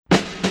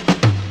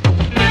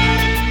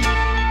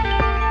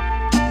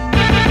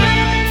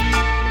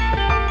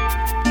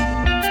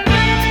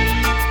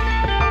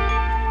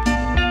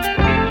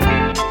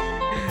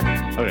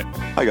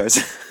Hi guys.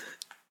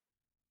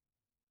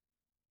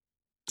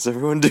 How's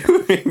everyone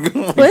doing?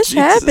 Oh, What's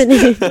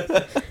happening?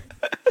 Okay,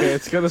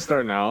 it's gonna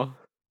start now.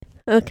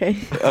 Okay.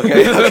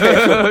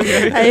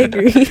 Okay. I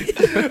agree.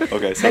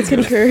 Okay, I sounds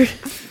good. concur.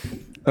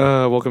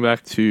 Welcome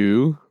back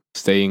to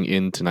Staying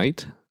In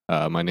Tonight.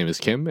 My name is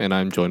Kim, and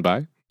I'm joined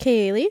by...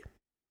 Kaylee.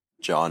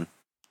 John.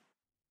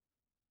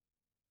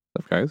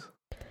 What's up, guys?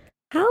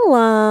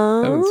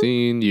 Hello. Haven't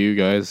seen you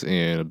guys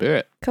in a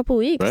bit. Couple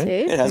weeks, Right?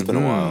 eh? It has been a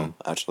Mhm. while,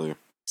 actually.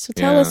 So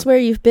tell Yeah. us where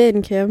you've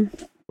been, Kim.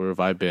 Where have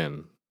I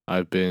been?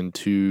 I've been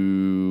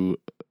to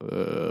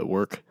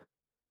work.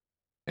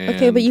 And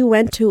Okay, but you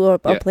went to a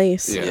Yeah.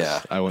 place. Yes,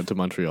 Yeah. I went to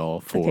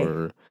Montreal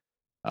for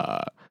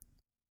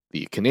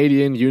the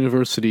Canadian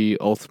University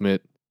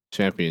Ultimate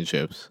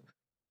Championships.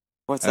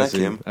 What's that,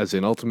 Kim? As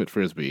in Ultimate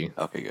Frisbee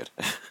Okay, good.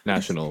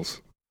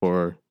 Nationals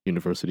for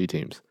university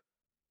teams.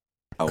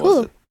 How Cool.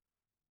 was it?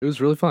 It was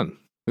really fun.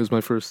 It was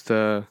my first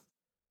time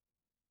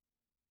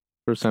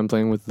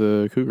playing with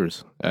the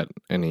Cougars at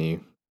any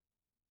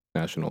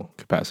national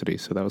capacity,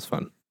 so that was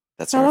fun.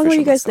 That's How our long were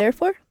you official guys there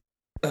for?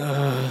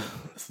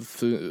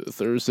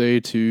 Thursday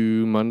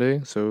to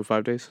Monday, so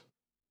 5 days.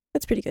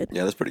 That's pretty good.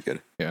 Yeah, that's pretty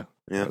good. That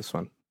was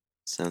fun.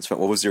 Sounds fun.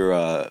 What was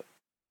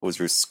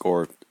your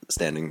score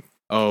standing?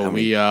 Oh,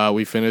 How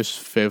we finished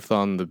 5th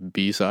on the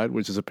B side,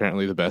 which is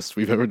apparently the best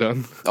we've ever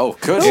done Oh,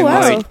 good. Oh,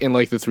 wow. in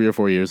the 3 or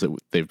 4 years that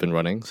they've been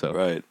running. So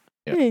Right.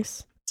 Yeah.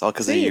 Nice. It's all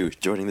because of Sweet. you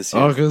joining this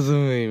year. all because of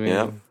me, man.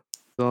 Yeah.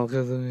 It's all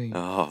because of me.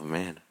 Oh,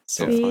 man.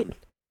 So Sweet. fun.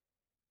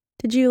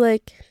 Did you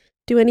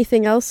do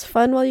anything else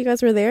fun while you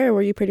guys were there, or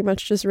were you pretty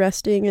much just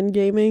resting and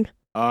gaming?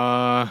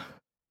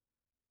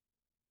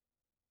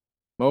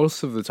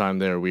 Most of the time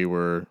there we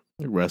were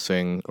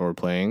resting or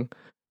playing.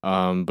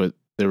 But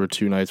there were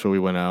 2 nights where we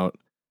went out,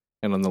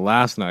 and on the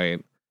last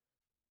night,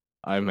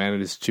 I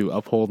managed to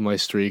uphold my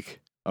streak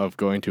of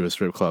going to a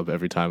strip club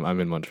every time I'm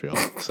in Montreal.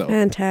 So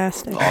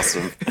Fantastic.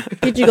 Awesome.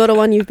 Did you go to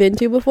one you've been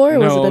to before, or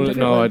was it a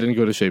different one? I didn't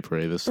go to Chez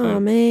Parade this time. Oh,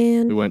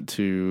 man. We went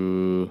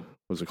to,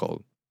 what was it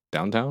called?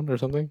 Downtown or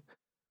something?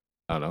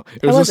 I don't know.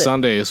 It How was was a it?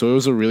 Sunday, so it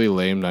was a really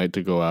lame night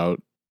to go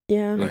out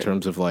Yeah. in Right.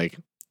 terms of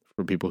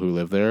for people who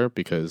live there,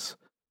 because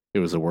it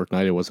was a work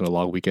night. It wasn't a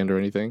long weekend or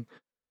anything.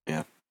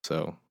 Yeah.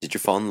 So Did you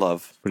fall in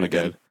love? pretty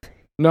again? good.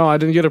 No, I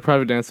didn't get a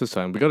private dance this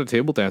time. We got a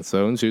table dance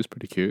though, and she was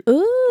pretty cute.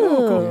 Ooh.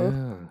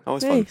 cool.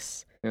 Always fun.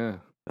 Nice. Yeah.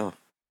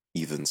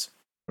 Heathens.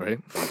 Right.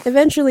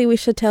 Eventually, we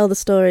should tell the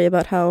story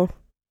about how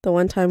the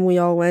one time we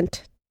all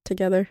went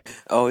together.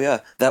 Oh,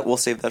 yeah. We'll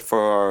save that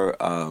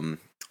for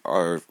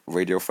our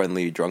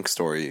radio-friendly drunk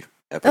story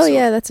episode. Oh,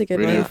 yeah, that's a good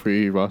Radio one.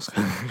 free Ross.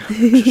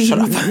 Shut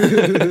up.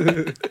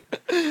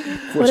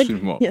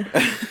 Question mark. Yeah.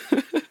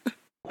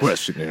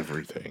 Question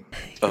everything.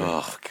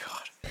 Oh, God.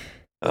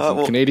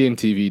 Some Canadian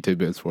TV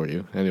tidbits for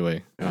you.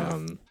 Anyway, Yeah.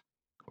 what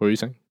were you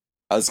saying?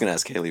 I was going to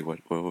ask Haley what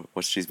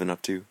she's been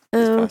up to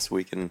this past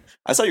week, and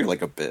I saw you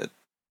a bit,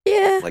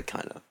 Yeah.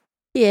 kind of.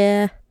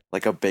 Yeah.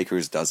 Like a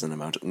baker's dozen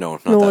amount. No,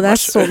 not No, that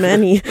that's much. so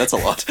many. That's a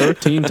lot.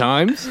 13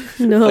 times?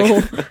 No.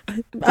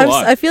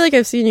 lot. I feel like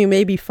I've seen you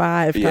maybe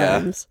 5 Yeah.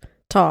 times.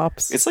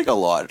 Tops. It's a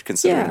lot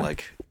considering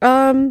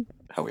Yeah.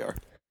 how we are.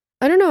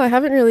 I don't know. I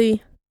haven't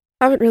really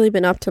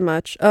been up to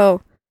much.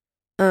 Oh.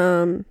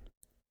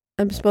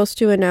 I'm supposed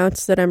to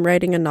announce that I'm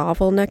writing a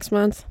novel next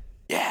month.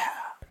 Yeah.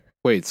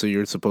 Wait, so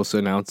you're supposed to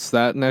announce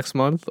that next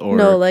month? Or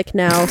No,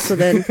 now, so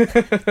then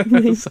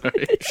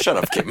Sorry. Shut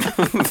up, Kim.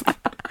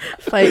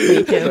 fight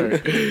me, Kim.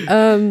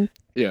 Sorry.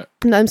 Yeah.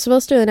 And I'm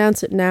supposed to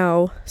announce it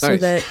now so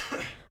Nice. that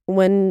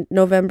when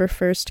November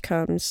 1st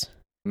comes,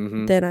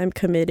 Mhm. then I'm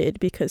committed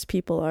because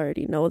people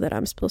already know that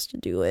I'm supposed to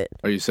do it.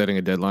 Are you setting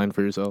a deadline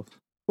for yourself?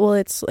 Well,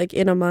 it's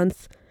in a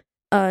month.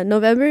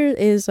 November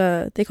is,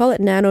 they call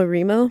it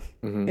NaNoWriMo,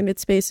 Mhm. and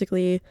it's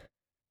basically,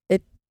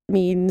 it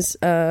means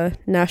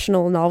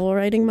National Novel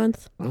Writing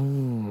Month.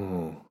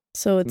 Oh.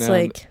 So it's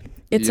Now-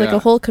 it's yeah, a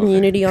whole okay.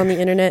 community on the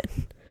internet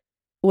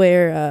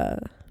where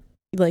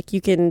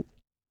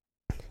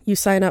you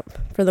sign up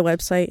for the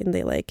website and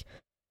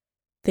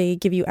they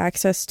give you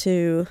access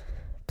to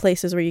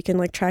places where you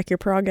can track your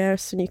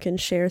progress and you can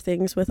share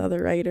things with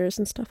other writers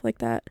and stuff like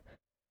that.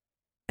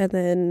 And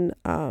then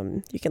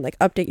you can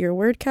update your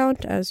word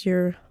count as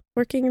you're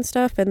working and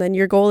stuff, and then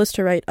your goal is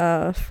to write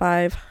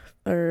 5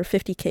 or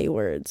 50k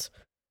words.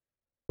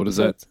 What does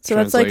So- that so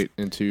that's, translate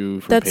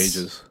into from that's-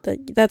 pages?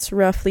 That's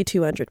roughly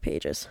 200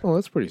 pages. Oh,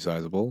 that's pretty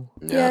sizable.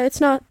 Yeah,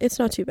 it's not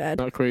too bad.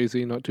 Not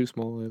crazy, not too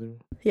small either.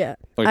 Yeah.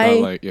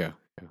 Yeah.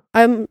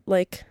 I'm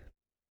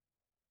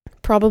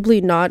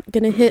probably not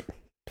gonna hit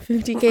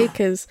 50k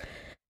because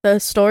the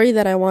story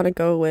that I want to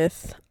go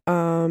with,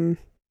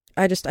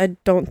 I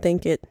don't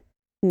think it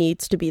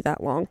needs to be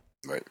that long.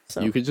 Right.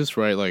 So You could just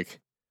write like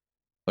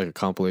a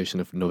compilation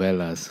of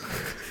novellas.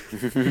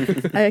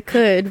 I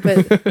could,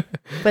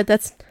 but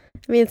that's,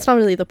 it's not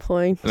really the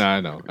point. No,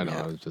 I know.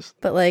 Yeah. I was just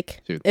But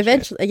shoot the shit.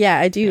 eventually, yeah,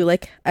 I do.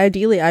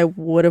 Ideally, I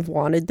would have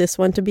wanted this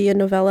one to be a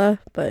novella,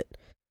 but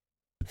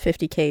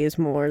 50k is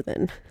more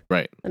than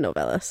Right. a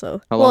novella.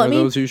 So How long are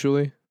those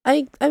usually?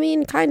 I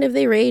mean, kind of,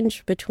 they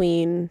range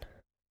between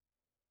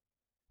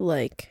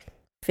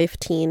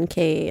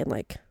 15K and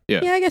like,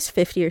 Yeah. I guess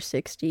 50 or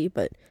 60,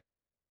 but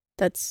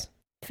that's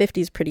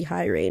 50 is pretty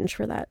high range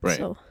for that. Right.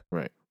 So,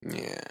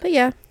 Yeah. but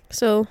yeah,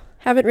 so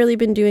haven't really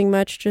been doing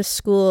much, just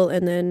school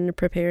and then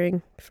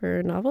preparing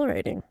for novel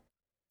writing.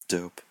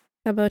 Dope.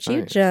 How about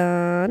you, Nice.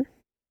 John?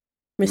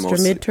 Mr.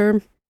 Mostly.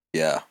 Midterm?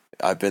 Yeah.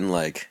 I've been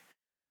like,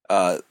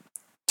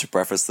 to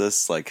preface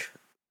this, like,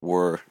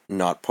 we're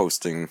not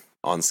posting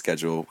on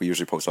schedule. We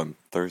usually post on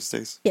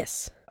Thursdays.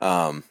 Yes.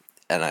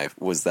 And I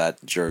was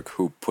that jerk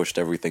who pushed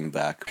everything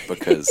back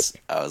because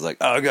I was like,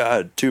 oh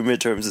god, 2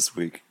 midterms this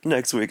week.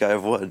 Next week I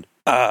have 1.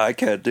 I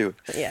can't do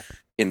it. Yeah.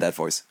 In that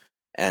voice.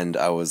 And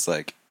I was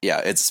like, yeah,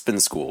 it's been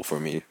school for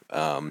me.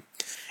 And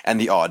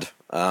the odd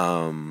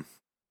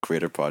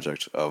creative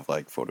project of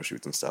like photo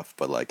shoots and stuff.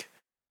 But like,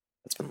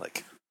 it's been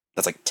like,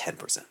 that's like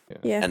 10%.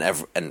 Yeah.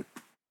 And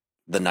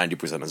the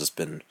 90% has just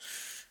been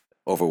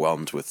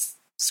overwhelmed with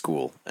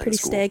school. And Pretty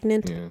school.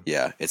 stagnant.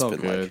 Yeah, it's all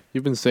been good. like,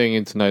 You've been saying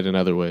it tonight in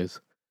other ways.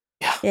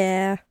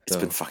 Yeah. it's So.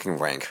 been fucking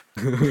rank.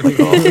 Like,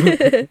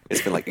 oh,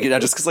 it's been like,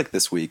 just because like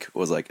this week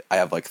was like, I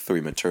have like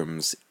 3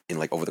 midterms in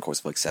like over the course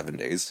of like 7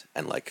 days,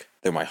 and like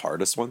they're my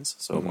hardest ones.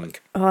 So I'm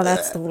like, Oh,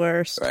 that's the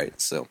worst. right.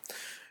 So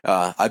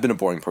I've been a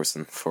boring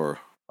person for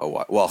a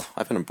while. Well,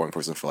 I've been a boring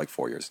person for like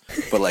 4 years,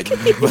 but like,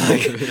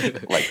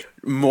 like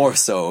more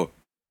so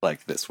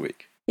like this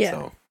week. Yeah.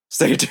 So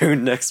stay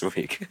tuned next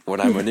week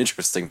when I'm an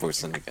interesting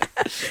person again.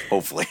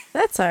 Hopefully.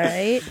 That's all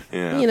right.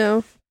 Yeah. You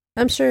know,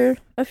 I'm sure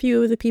a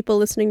few of the people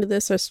listening to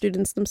this are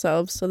students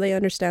themselves, so they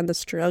understand the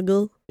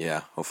struggle.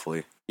 Yeah.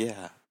 Hopefully.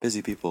 Yeah.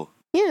 Busy people.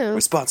 Yeah.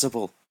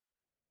 Responsible.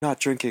 Not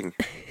drinking.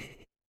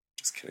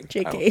 Just kidding.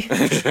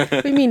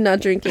 JK. We mean not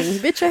drinking.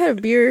 Bitch, I had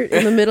a beer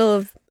in the middle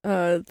of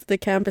the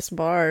campus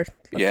bar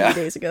a Yeah.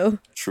 few days ago.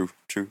 True.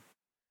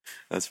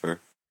 That's fair.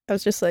 I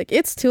was just like,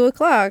 it's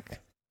 2:00.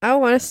 I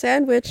want a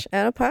sandwich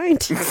and a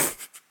pint.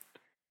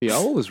 The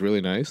owl is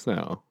really nice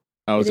now.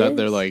 I was It at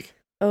their is. like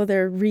Oh,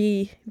 they're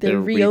their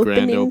reopening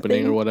grand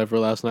opening thing? or whatever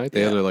last night.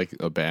 They Yeah. had like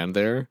a band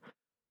there.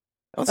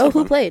 That was Oh, so who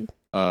fun. played?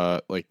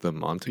 Like the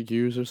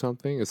Montagues or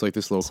something. It's like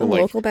this local Some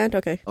like local band?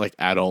 Okay. like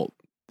adult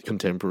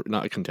contemporary,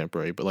 not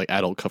contemporary, but like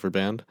adult cover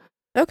band.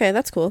 Okay,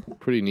 that's cool.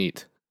 Pretty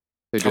neat.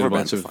 They did Cover a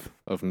bunch bands are fun.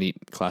 of neat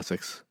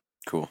classics.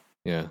 Cool.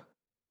 Yeah.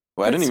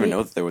 Well, I didn't That's even sweet.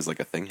 know that there was like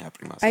a thing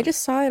happening last I night.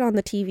 just saw it on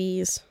the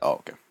TVs Oh,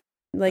 okay.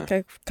 like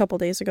a couple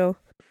days ago.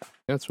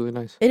 Yeah, it's really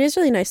nice. It is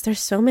really nice. There's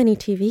so many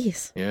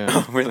TVs. Yeah.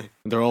 Oh, really?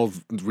 They're all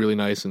really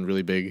nice and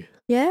really big.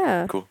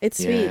 Yeah. Cool. It's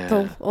sweet. Yeah.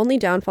 The only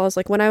downfall is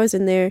like when I was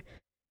in there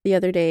the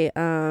other day,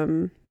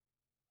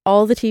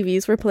 all the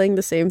TVs were playing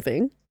the same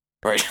thing.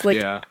 Right. Like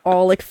yeah.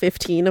 all like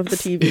 15 of the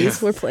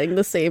TVs were playing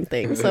the same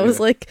thing. So I was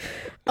like,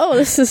 oh,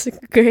 this is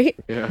great.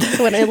 Yeah.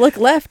 When I look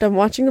left, I'm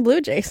watching the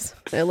Blue Jays.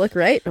 When I look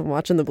right, I'm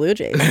watching the Blue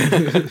Jays.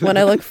 When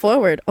I look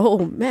forward,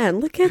 oh man,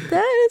 look at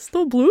that. It's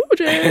the Blue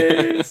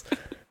Jays.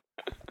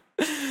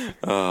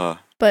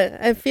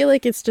 But I feel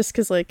like it's just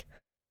because like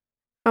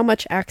how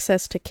much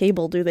access to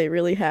cable do they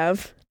really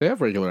have? They have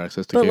regular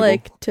access to But cable.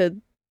 like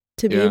to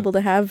be Yeah. able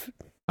to have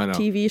I know.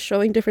 TV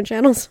showing different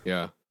channels.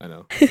 Yeah, I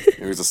know. It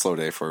was a slow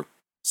day for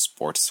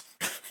sports.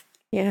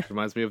 Yeah.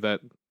 Reminds me of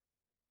that.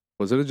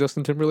 Was it a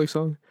Justin Timberlake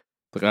song?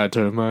 Like I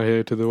turn my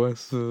head to the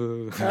west.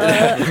 Isn't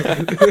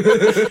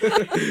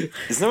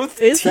that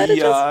with Is that a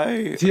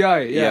T.I.? T.I.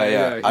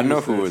 Yeah. he I know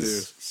was who there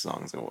his too.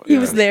 songs it was. He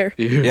was there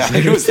Yeah,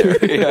 he was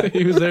there. Yeah.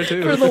 he was there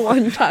too. for the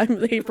one time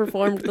they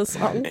performed the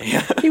song.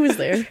 Yeah. He was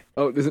there.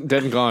 Oh, isn't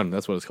Dead and Gone?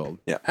 That's what it's called.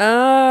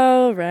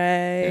 Oh,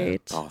 right.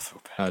 Oh, so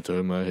bad. I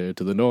turn my head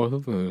to the north.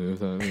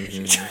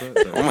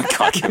 Oh my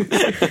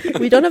god.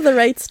 We don't have the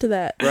rights to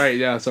that. Right,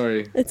 yeah,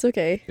 sorry. It's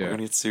okay. We're Yeah.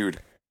 gonna get sued.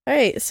 All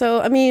right.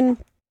 So, I mean,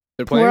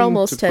 They're planning we're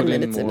almost to 10 put in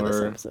minutes into this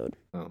more- episode.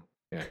 Oh,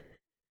 yeah.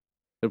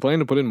 They're planning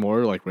to put in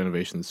more like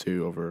renovations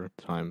too over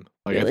time.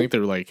 Like I Really? think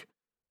they're like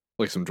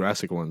some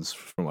drastic ones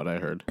from what I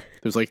heard.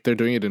 There's like they're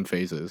doing it in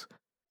phases.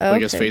 Oh, I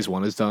guess okay. phase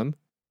 1 is done,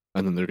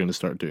 and then they're going to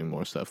start doing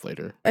more stuff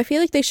later. I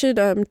feel like they should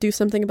do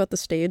something about the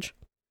stage.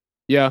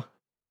 Yeah,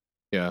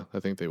 I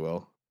think they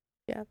will.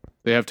 Yeah.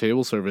 They have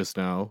table service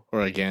now,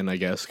 or again, I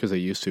guess, because they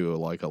used to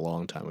like a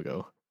long time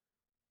ago.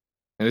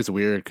 And it's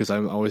weird because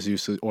I'm always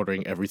used to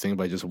ordering everything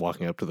by just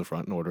walking up to the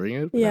front and ordering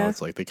it. But Yeah. now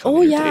it's like they come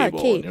Oh, to your yeah, table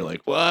okay. and you're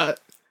like, what?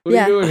 What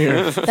Yeah. are you doing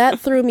here? That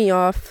threw me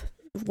off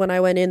when I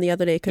went in the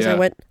other day because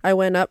Yeah. I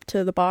went up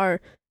to the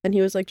bar and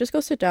he was like, "Just go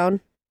sit down.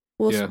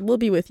 Yeah. We'll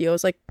be with you." I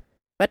was like,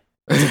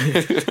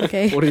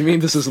 "Okay." What do you mean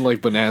this isn't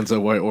like Bonanza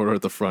where I order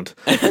at the front?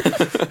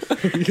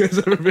 Have you guys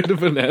ever been to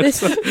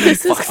Bonanza?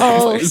 This is Fuck that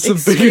all place.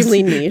 It's the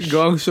extremely biggest niche.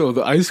 gong show.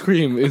 The ice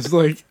cream is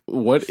like,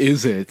 what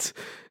is it?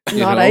 You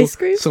Not know? ice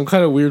cream? Some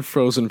kind of weird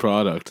frozen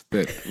product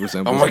that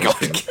resembles Oh my ice god.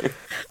 cream.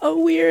 A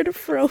weird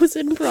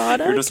frozen Your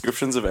product.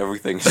 descriptions of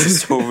everything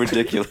is so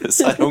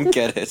ridiculous. I don't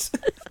get it.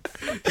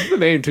 It's the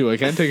name too. I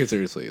can't take it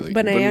seriously. Like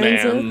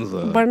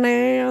Bonanza.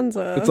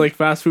 Bonanza. It's like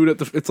fast food at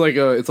the.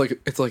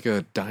 It's like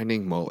a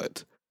dining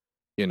mullet.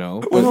 You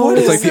know, What But does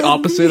it's like the that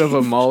opposite of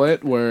a mean?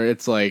 mullet, where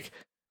it's like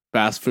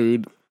fast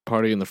food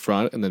party in the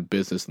front and then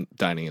business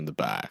dining in the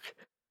back.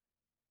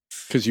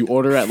 because you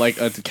order at like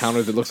a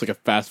counter that looks like a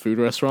fast food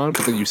restaurant,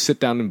 but then you sit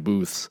down in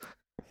booths.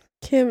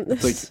 Kim, It's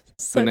this like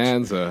is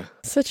bonanza.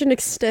 such an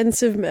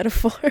extensive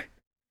metaphor.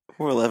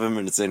 We're 11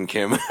 minutes in,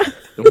 Kim.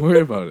 Don't worry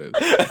about it.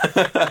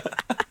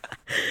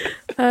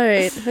 All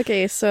right.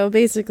 Okay. So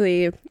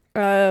basically,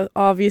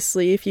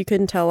 obviously, if you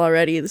couldn't tell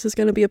already, this is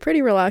going to be a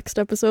pretty relaxed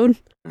episode.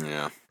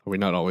 Yeah. Are we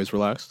not always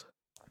relaxed?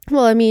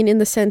 Well, I mean, in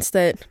the sense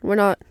that we're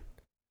not.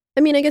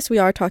 I mean, I guess we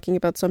are talking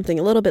about something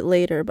a little bit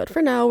later, but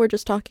for now, we're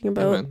just talking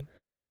about Amen.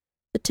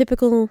 the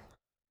typical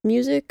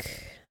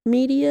music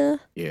media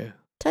Yeah.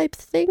 type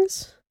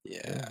things.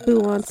 Yeah. Who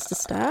wants to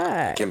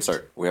start? Kim,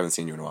 start. We haven't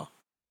seen you in a while.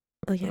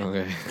 Oh yeah.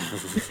 Okay.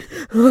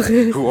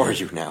 Okay. Who are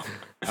you now?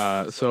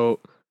 So,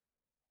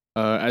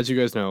 as you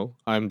guys know,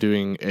 I'm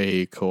doing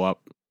a co-op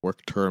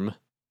work term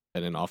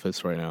at an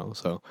office right now.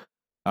 So,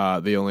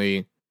 the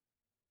only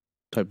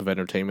type of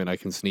entertainment I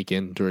can sneak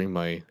in during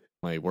my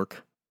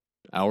work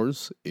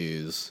hours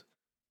is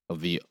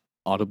of the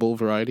audible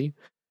variety.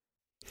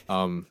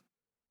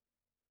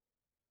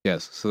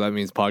 Yes, so that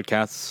means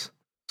podcasts.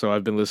 So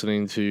I've been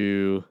listening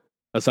to,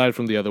 aside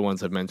from the other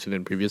ones I've mentioned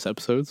in previous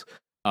episodes,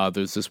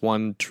 there's this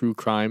one true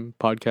crime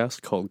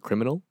podcast called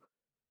Criminal.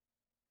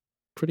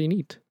 Pretty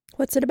neat.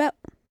 What's it about?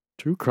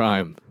 True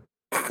crime.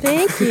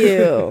 Thank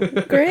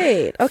you.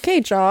 Great. Okay,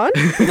 John.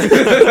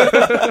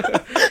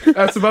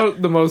 That's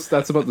about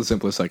the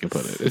simplest I can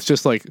put it. It's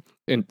just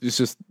it's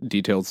just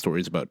detailed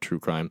stories about true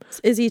crime.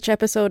 Is each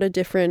episode a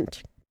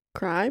different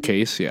crime?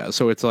 Case, yeah.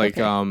 So it's like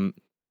Okay.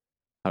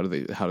 how do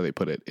they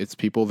put it? It's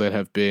people that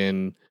have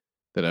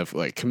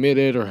like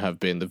committed or have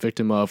been the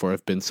victim of or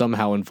have been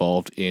somehow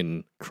involved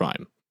in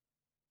crime.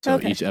 So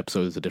Okay. each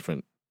episode is a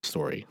different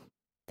story.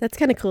 That's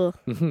kind of cool.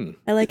 Mm-hmm.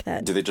 I like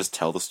that. Do they just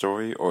tell the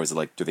story, or is it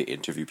like, do they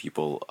interview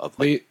people of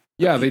like?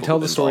 They people tell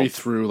the story involved?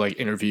 through like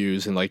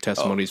interviews and like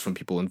testimonies from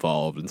people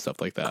involved and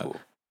stuff like that. Cool.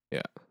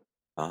 Yeah.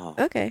 Oh,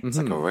 Okay. it's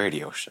like a Mhm.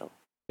 radio show.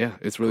 Yeah,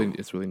 it's really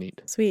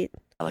neat. Sweet.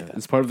 I like that.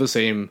 It's part of the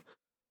same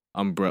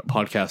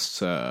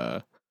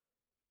podcast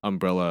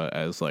umbrella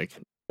as like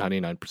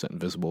 99%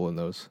 Invisible in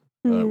those.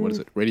 What is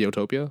it?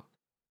 Radiotopia? I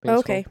think it's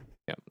Okay. called.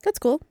 Yeah. That's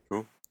cool.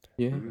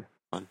 Yeah. Mhm.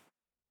 Fun.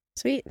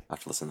 Sweet. I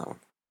have to listen to that one.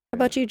 How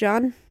about you,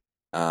 John?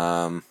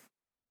 I've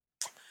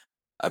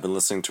been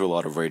listening to a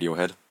lot of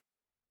Radiohead.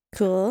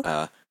 Cool.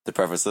 To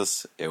preface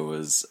this, it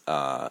was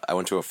I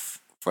went to a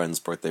friend's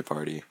birthday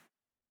party,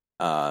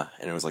 and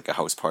it was like a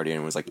house party,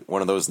 and it was like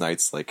one of those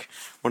nights, like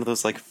one of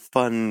those like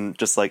fun,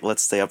 just like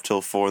let's stay up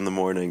till 4 a.m.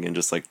 and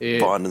just like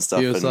bond and stuff.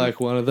 Feels and, like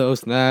one of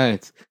those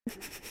nights.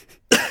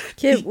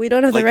 Kid, we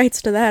don't have like- the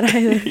rights to that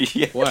either.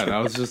 yeah, What? I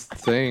was just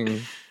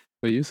saying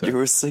what you said. you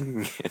were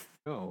singing it.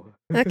 No.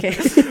 Okay.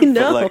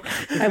 No, like-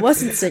 I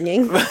wasn't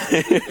singing.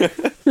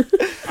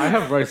 I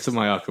have rights to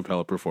my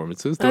acapella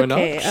performances, do I not?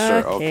 Okay.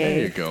 Sure, There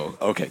you Okay. go.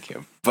 Okay,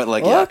 Kim. But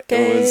like, yeah, it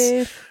Okay.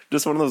 was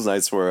just one of those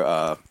nights where,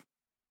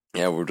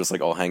 yeah, we were just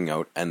like all hanging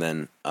out, and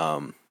then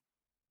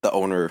the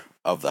owner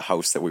of the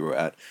house that we were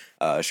at,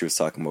 she was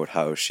talking about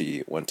how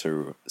she went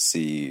to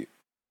see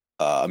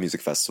a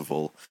music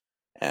festival,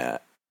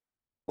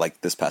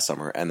 like this past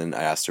summer, and then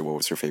I asked her what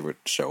was her favorite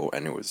show,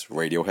 and it was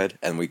Radiohead,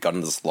 and we got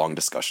into this long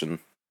discussion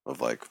of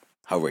like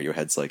how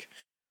Radiohead's like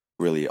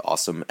really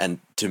awesome, and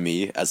to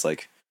me, as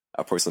like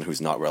a person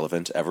who's not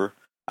relevant ever,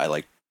 I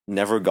like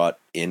never got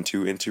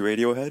into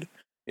Radiohead.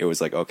 It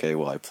was like, okay,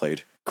 well, I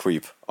played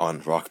Creep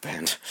on Rock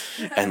Band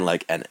and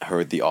like and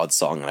heard the odd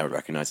song and I would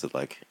recognize it,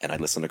 like, and I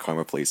listened to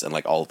Karma Police and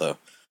like all the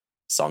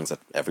songs that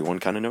everyone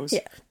kind of knows.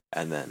 Yeah.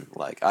 And then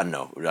like I don't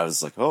know, I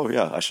was like, oh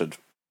yeah, I should,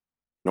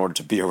 in order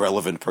to be a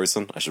relevant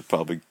person, I should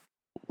probably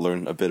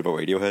learn a bit about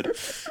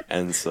Radiohead.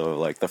 And so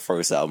like the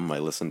first album I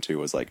listened to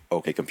was like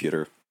OK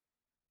Computer.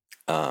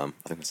 I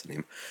think that's the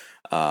name.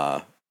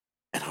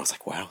 And I was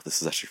like, wow,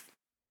 this is actually,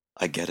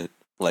 I get it.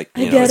 Like, I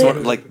you know, get it's it. one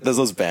of, like there's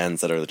those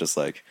bands that are just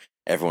like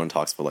everyone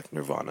talks about, like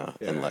Nirvana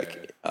and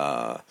like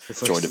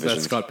It's Joy like Division.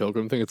 that Scott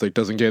Pilgrim thing. It's like,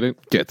 doesn't get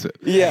it, gets it.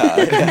 Yeah,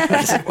 yeah. I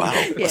was like,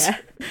 wow. Yeah.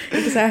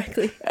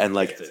 Exactly. And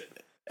like,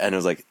 and it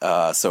was like,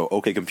 so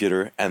OK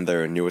Computer and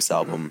their newest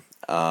album,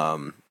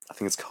 I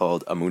think it's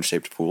called A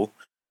Moon-Shaped Pool.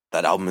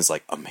 That album is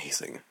like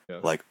amazing. Yeah.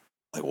 Like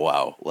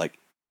wow. Like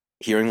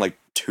hearing like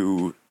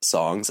 2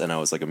 songs and I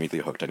was like immediately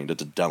hooked. I needed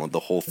to download the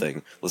whole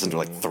thing, listen to it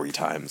like 3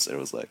 times. It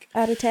was like,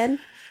 Out of 10?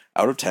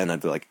 out of 10,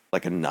 I'd be like a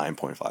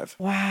 9.5.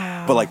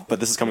 Wow. But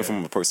this is coming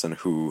from a person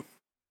who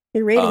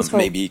your ratings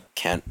maybe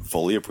can't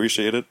fully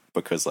appreciate it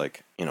because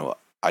like, you know,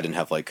 I didn't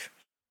have like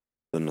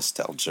the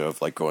nostalgia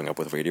of like growing up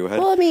with Radiohead.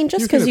 Well, I mean,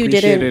 just can because you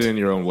appreciate didn't. it in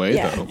your own way,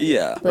 Yeah. though.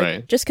 yeah. Like,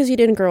 Right. Just because you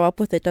didn't grow up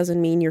with it doesn't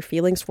mean your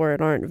feelings for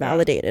it aren't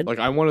validated. Like,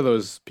 I'm one of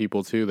those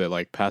people too that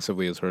like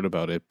passively has heard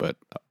about it, but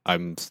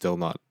I'm still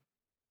not.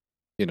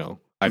 You know,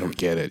 I don't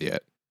get it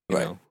yet. You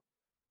Right. know?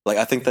 Like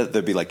I think that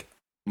there'd be like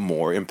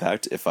more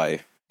impact if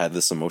I had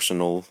this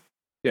emotional.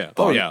 Yeah.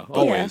 But- Oh yeah.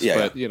 Always. Yeah.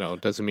 But you know,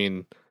 doesn't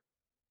mean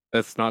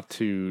that's not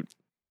to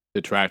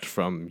detract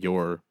from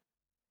your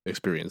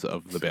experience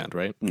of the band,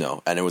 right?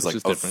 No, and it was Which like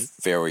is a different.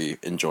 very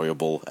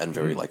enjoyable and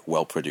very Mhm. like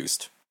well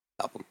produced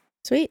album.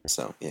 Sweet.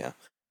 So yeah,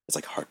 it's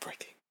like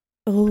heartbreaking.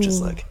 Oh, which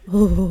is like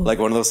oh.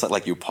 one of those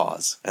like you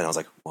pause, and I was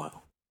like,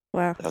 wow.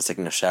 Wow. I was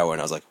taking a shower,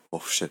 and I was like, oh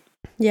shit,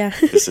 Yeah.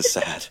 this is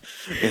sad,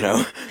 you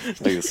know, like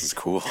this is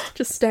cool.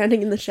 Just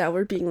standing in the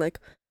shower, being like,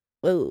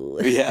 whoa.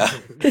 Yeah,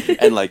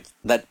 and like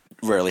that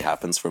rarely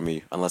happens for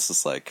me unless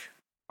it's like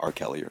R.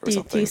 Kelly or Do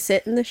something. you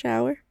sit in the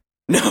shower?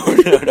 No.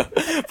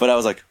 But I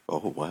was like,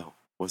 oh wow,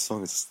 what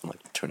song is this? I'm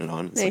like, turn it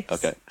on. It's like,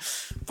 Nice. okay,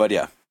 but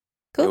yeah,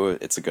 Cool.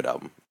 it's a good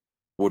album.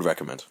 Would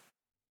recommend.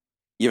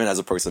 Even as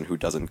a person who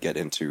doesn't get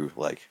into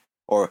like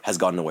or has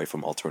gotten away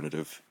from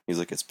alternative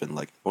music, it's been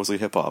like mostly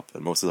hip hop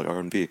and mostly like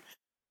R&B,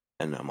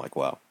 and I'm like,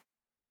 wow,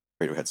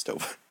 Radiohead's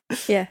dope.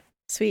 Yeah,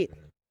 sweet.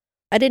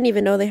 I didn't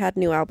even know they had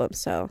new albums,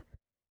 so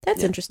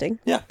that's Yeah. interesting.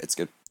 Yeah, it's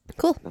good.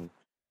 Cool. What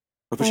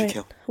about you, Alright.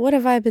 Kale? What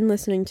have I been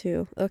listening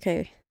to?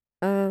 Okay.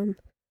 All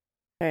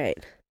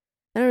right.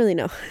 I don't really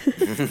know.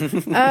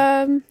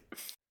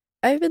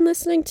 I've been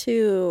listening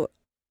to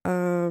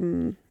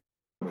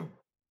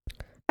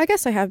I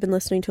guess I have been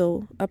listening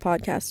to a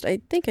podcast.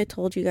 I think I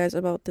told you guys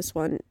about this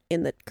one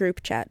in the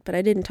group chat, but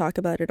I didn't talk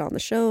about it on the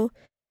show.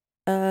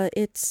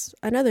 It's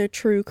another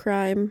true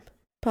crime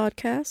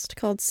podcast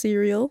called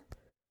Serial,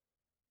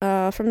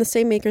 from the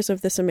same makers of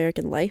This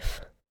American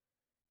Life.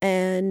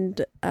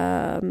 And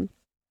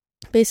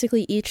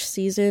basically each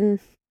season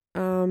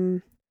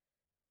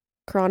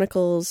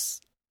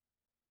chronicles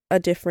a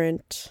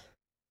different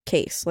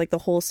case. Like the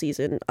whole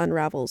season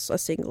unravels a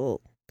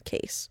single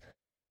case.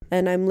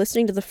 And I'm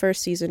listening to the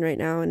first season right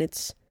now, and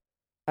it's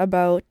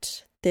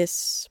about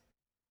this.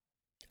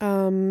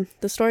 The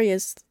story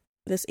is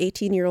this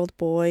 18-year-old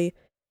boy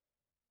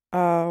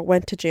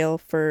went to jail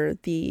for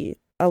the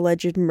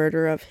alleged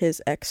murder of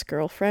his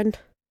ex-girlfriend.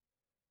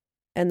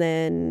 And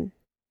then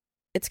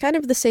it's kind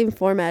of the same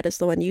format as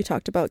the one you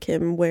talked about,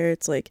 Kim, where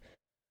it's like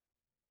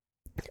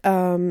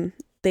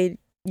they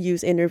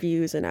use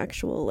interviews and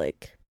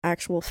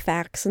actual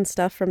facts and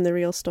stuff from the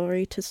real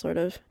story to sort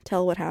of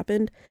tell what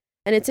happened.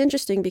 And it's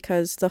interesting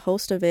because the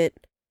host of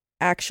it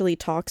actually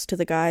talks to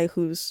the guy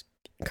who's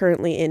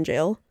currently in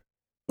jail.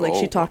 Like,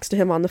 she talks to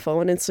him on the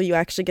phone, and so you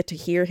actually get to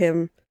hear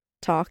him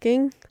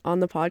talking on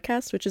the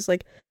podcast, which is,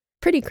 like,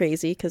 pretty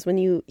crazy, because when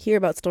you hear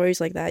about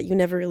stories like that, you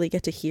never really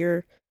get to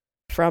hear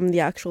from the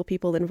actual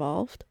people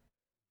involved.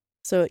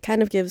 So it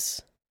kind of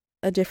gives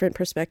a different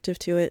perspective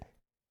to it.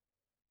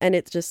 And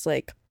it's just,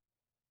 like,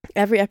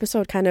 every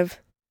episode kind of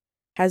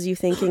has you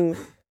thinking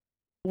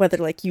whether,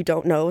 like, you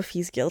don't know if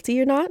he's guilty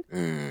or not.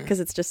 Because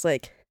it's just,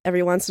 like,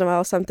 every once in a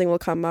while something will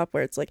come up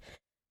where it's, like,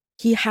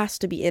 he has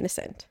to be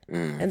innocent.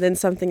 And then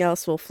something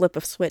else will flip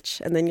a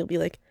switch, and then you'll be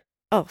like,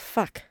 oh,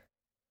 fuck.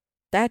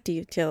 That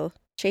detail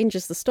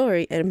changes the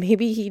story, and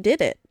maybe he did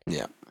it.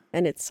 Yeah.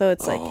 And it's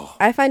like,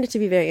 I find it to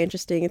be very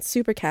interesting. It's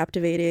super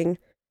captivating.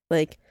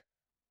 Like,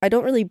 I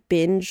don't really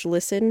binge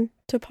listen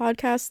to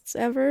podcasts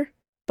ever,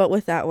 but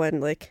with that one,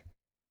 like,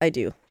 I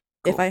do.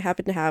 Cool. If I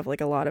happen to have,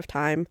 like, a lot of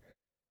time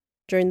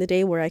during the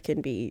day where I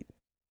can be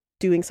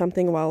doing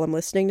something while I'm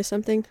listening to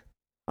something,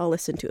 I'll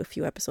listen to a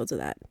few episodes of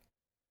that.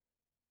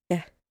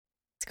 Yeah,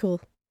 it's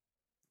cool.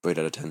 8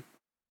 out of 10.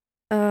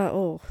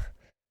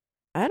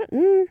 I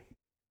don't.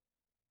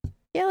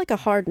 Yeah, like a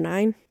hard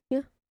 9.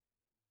 Yeah.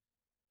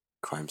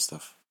 Crime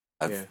stuff.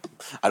 Yeah.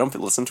 I don't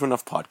listen to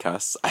enough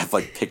podcasts. I've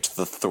like picked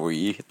the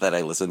 3 that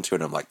I listen to,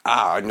 and I'm like,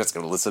 I'm just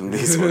gonna listen to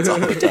these ones all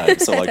the time.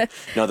 So like,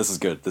 no, this is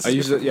good. This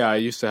is good. I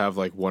used to have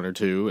like 1 or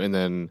 2, and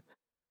then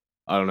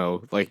I don't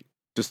know, like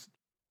just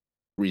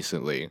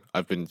recently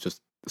I've been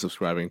just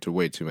subscribing to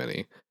way too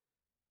many.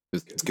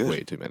 It's good.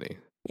 Way too many.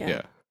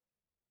 Yeah.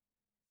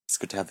 It's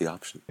good to have the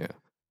option. Yeah.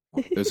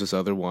 There's this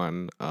other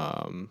one.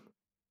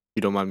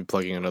 You don't mind me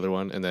plugging another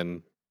one, and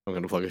then I'm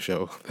gonna plug a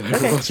show that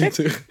I've been watching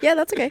too. Yeah,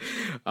 that's okay.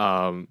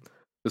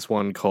 This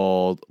one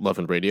called Love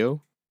and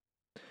Radio.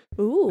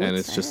 Ooh, and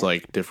it's just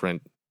like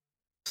different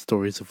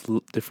stories of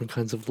different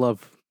kinds of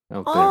love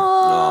out there.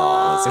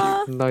 Oh,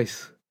 that's cute.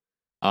 Nice.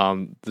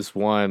 This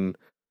one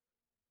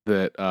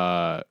that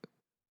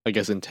I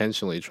guess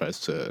intentionally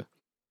tries to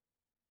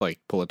like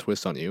pull a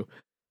twist on you.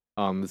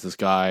 There's this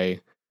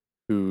guy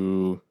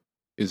who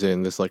is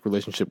in this like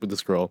relationship with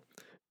this girl,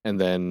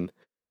 and then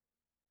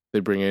they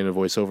bring in a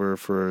voiceover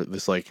for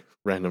this like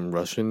random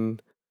Russian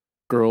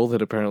girl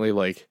that apparently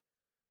like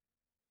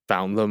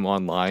found them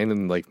online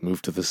and like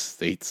moved to the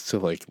States to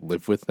like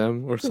live with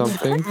them or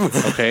something.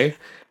 Okay.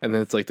 And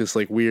then it's like this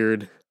like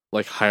weird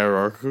like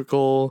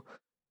hierarchical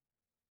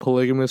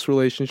polygamous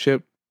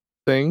relationship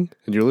thing,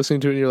 and you're listening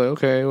to it and you're like,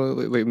 okay, well,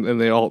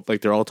 and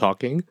they're all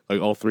talking,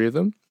 like all 3 of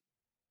them.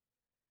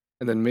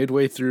 And then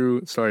midway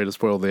through, sorry to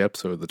spoil the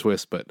episode, the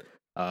twist, but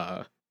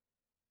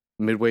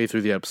midway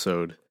through the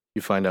episode,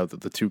 you find out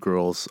that the 2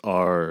 girls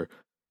are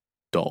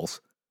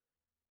dolls.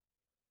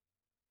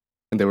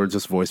 And they were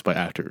just voiced by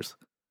actors.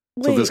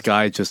 Wait. So this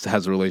guy just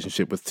has a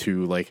relationship with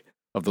 2 like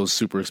of those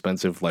super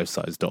expensive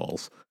life-size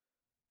dolls.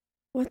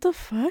 What the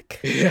fuck?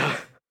 Yeah.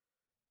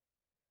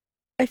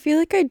 I feel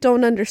like I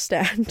don't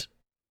understand.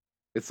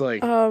 It's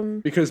like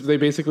because they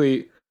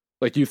basically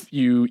like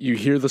you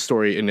hear the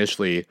story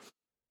initially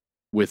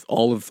with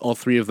all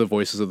 3 of the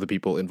voices of the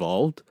people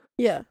involved.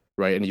 Yeah.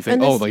 right? And you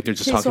think, And this- like they're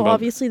just okay, talking so about.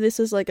 obviously this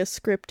is like a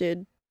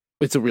scripted.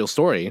 It's a real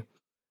story,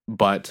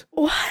 but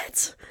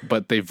What?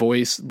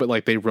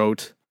 they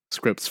wrote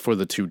scripts for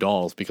the two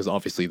dolls because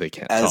obviously they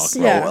can't As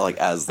talk, Yeah. like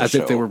as the as show.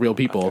 if they were real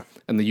people. Okay.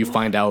 And then you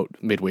find out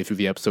midway through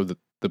the episode that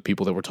the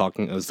people that were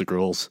talking as the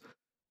girls,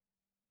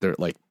 they're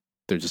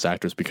just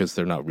actors because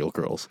they're not real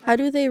girls. How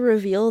do they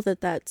reveal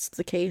that that's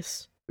the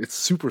case? It's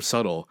super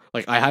subtle.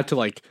 Like I had to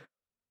like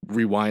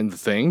rewind the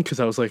thing because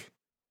I was like,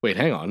 wait,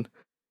 hang on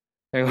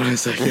a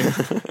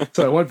second.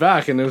 So I went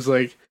back and it was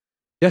like,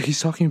 yeah,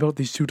 he's talking about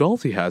these two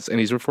dolls he has, and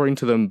he's referring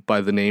to them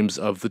by the names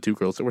of the two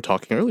girls that were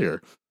talking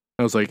earlier.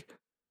 I was like,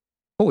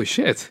 holy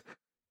shit,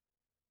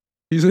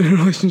 he's in a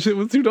relationship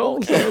with two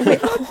dolls.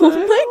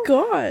 Oh my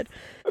god.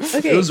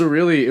 Okay. It was a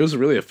really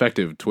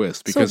effective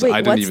twist because so wait, I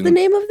didn't what's even the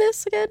name of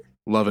this again?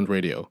 Love and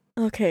Radio.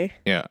 Okay.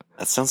 Yeah,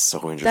 That sounds so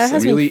interesting. That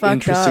has me really fucked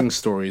interesting up.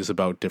 stories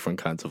about different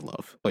kinds of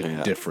love, like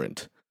Yeah.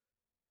 different.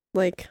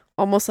 Like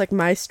almost like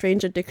My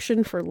Strange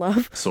Addiction for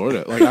Love. Sort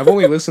of. Like I've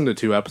only listened to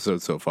 2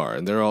 episodes so far,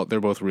 and they're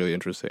both really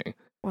interesting.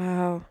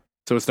 Wow.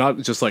 So it's not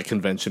just like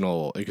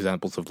conventional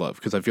examples of love,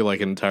 because I feel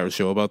like an entire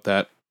show about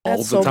that all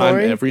That's the so time,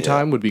 boring. every Yeah.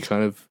 time would be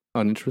kind of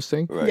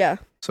uninteresting. Right. Yeah.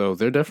 So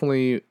they're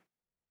definitely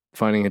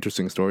finding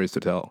interesting stories to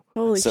tell.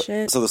 Holy So,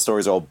 shit. so the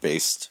stories are all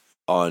based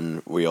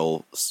on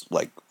real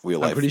life.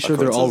 I'm pretty sure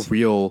they're all occurrences?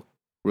 real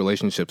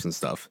relationships and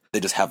stuff. They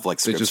just have like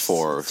They're scripts just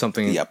for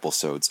something- the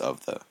episodes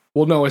of the.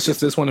 Well, no, it's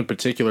just this one in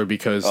particular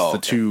because Oh, the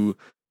okay. two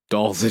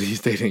dolls that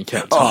he's dating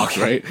can't Oh, talk,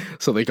 okay. right?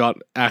 So they got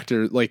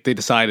actors, like they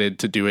decided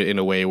to do it in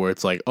a way where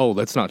it's like, oh,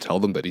 let's not tell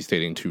them that he's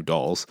dating two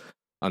dolls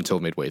until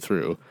midway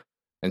through,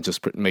 and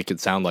just make it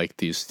sound like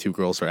these two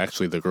girls are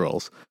actually the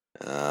girls.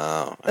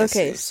 Oh, I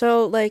Okay, see.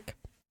 so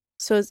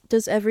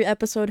does every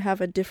episode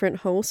have a different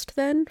host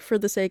then, for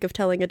the sake of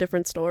telling a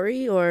different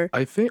story, or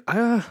I think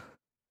I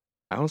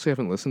honestly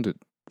haven't listened to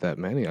that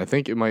many. I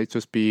think it might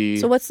just be.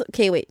 so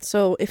wait,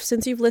 so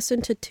since you've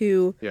listened to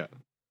 2, Yeah.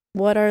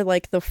 what are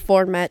like the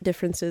format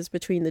differences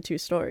between the 2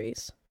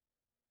 stories?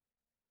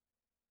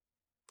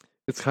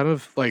 It's kind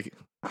of like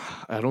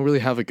I don't really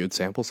have a good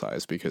sample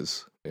size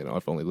because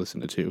I've only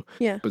listened to 2.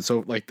 Yeah. But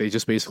so like they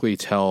just basically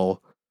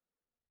tell.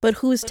 But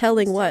who's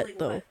telling what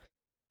though?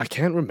 I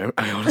can't remember.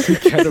 I honestly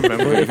can't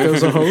remember if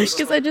there's a host.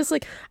 Because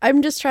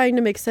I'm just trying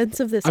to make sense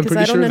of this I'm because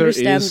pretty I don't sure there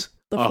understand is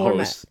the a format.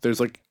 host. There's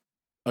like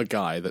a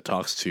guy that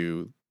talks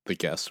to the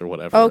guests or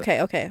whatever.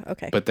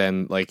 Okay. But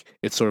then like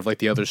it's sort of like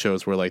the other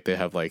shows where like they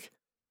have like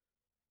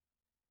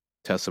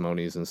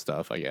testimonies and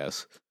stuff, I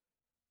guess,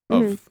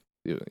 of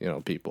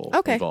people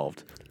Okay.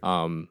 involved.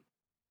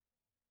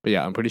 But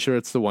yeah, I'm pretty sure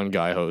it's the one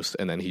guy host,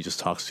 and then he just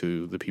talks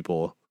to the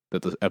people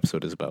that the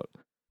episode is about.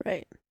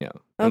 Right. Yeah,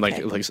 and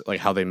Okay. like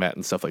how they met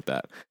and stuff like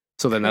that.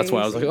 So then that's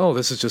why I was like, Crazy. oh,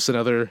 this is just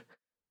another,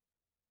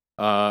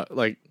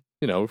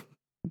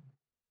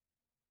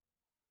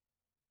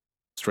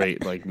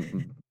 straight like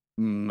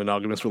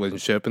monogamous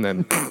relationship, and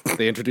then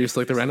they introduce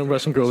like the random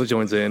Russian girl that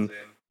joins in,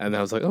 and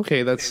I was like,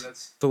 okay, that's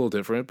a little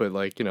different, but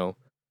like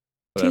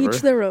whatever.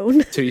 Teach their own.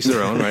 To each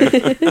their own,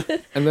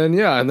 right? And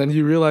then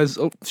you realize,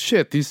 oh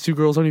shit, these two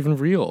girls aren't even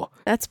real.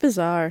 That's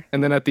bizarre.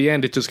 And then at the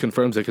end, it just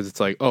confirms it because it's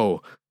like,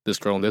 oh, this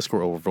girl and this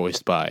girl were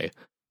voiced by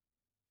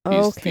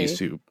these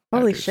two.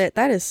 Holy actors. shit,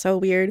 that is so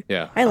weird.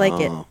 Yeah, I like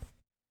it. Oh,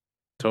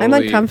 totally.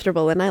 I'm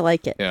uncomfortable and I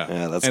like it. Yeah,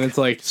 Yeah, that's and it's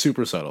like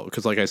super subtle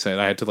because, like I said,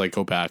 I had to like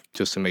go back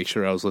just to make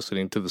sure I was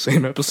listening to the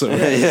same episode.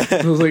 Yeah.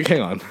 I was like,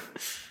 hang on.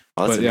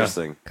 Oh, that's But, yeah.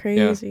 interesting.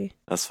 Crazy.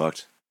 That's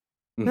fucked.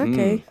 Mhm.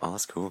 Okay. Oh,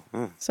 that's cool.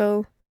 Hmm.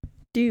 So,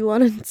 do you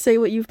want to say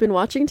what you've been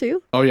watching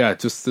too? Oh yeah,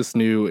 just this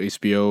new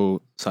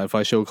HBO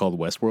sci-fi show called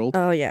Westworld.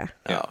 Oh, yeah.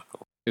 Yeah. Oh,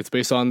 cool. It's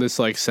based on this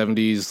like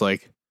 70s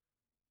like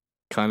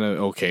kind of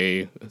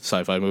okay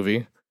sci-fi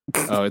movie.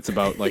 It's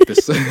about like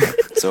this.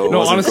 So it No,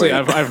 wasn't honestly,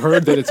 great. I've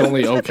heard that it's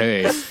only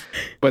okay,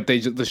 but the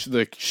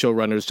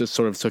showrunners just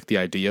sort of took the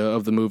idea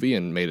of the movie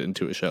and made it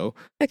into a show.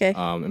 Okay.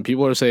 And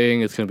people are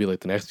saying it's going to be like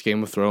the next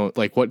Game of Thrones,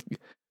 like what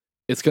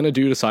it's going to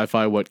do to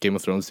sci-fi what Game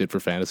of Thrones did for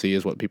fantasy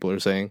is what people are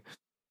saying.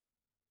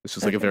 It's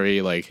just like a Okay.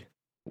 very like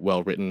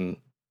well written,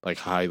 like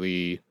high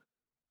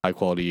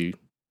quality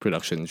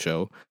production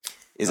show.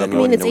 Is I I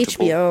anyone mean, it's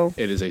notable? HBO.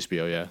 It is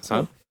HBO, yeah.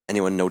 So-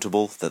 Anyone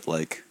notable that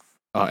like?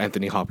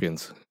 Anthony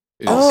Hopkins.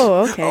 Is,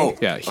 Oh, okay. Oh,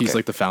 yeah, he's okay.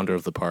 like the founder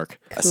of the park.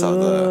 I saw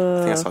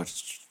the. I think I Cool.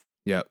 saw.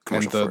 Yeah, and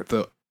Commercial for it.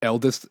 the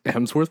eldest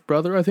Hemsworth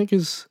brother, I think,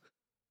 is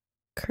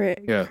Chris?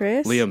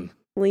 Liam.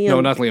 Liam. No,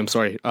 not Liam.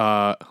 Sorry.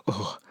 Can't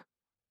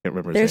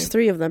remember his There's name.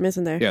 3 of them,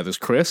 isn't there? Yeah, there's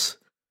Chris,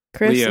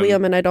 Chris, Liam,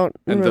 Liam, and I don't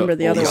and remember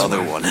the other The one.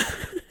 other one,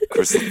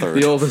 Chris the third.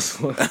 the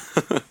oldest one.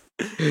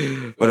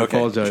 But I okay,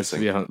 apologize to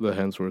interesting. the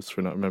Hemsworths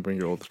for not remembering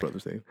your oldest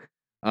brother's name.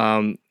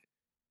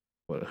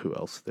 Who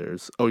else?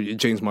 There's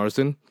James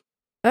Marsden.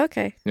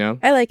 Okay. Yeah,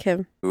 I like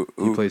him.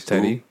 he plays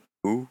Teddy.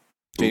 Who?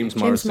 James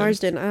James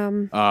Marsden.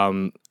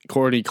 Marsden.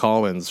 Corny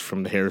Collins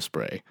from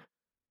Hairspray,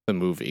 the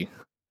movie.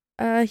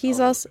 He's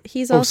Oh.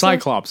 also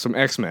Cyclops from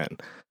X-Men.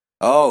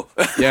 Oh,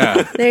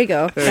 Yeah. There you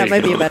go. There That you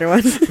might be go. a better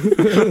one.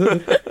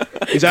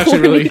 He's actually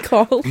Corny really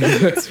called.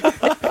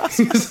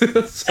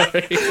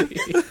 sorry.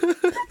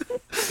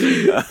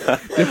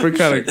 Different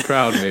kind of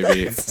crowd,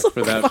 maybe, So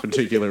for that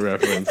particular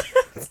reference.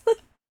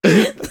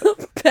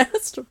 The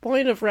best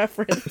point of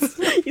reference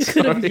you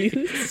could have Sorry.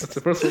 used. That's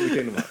the first one that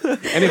came to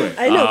mind. Anyway.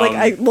 I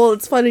know, well,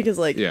 it's funny because,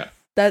 like, Yeah.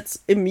 that's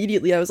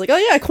immediately I was like, oh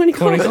yeah, Corny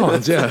Corny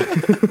Collins. Collins,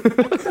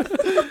 yeah.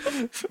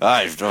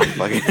 I don't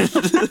fucking.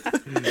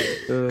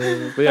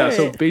 But yeah,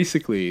 so Alright.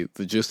 basically,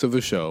 the gist of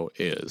the show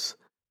is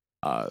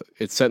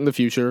it's set in the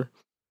future,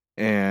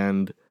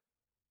 and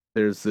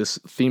there's this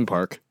theme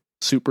park,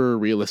 super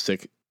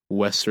realistic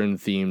Western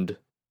themed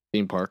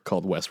theme park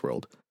called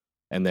Westworld.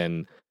 And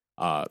then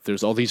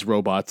there's all these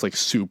robots, like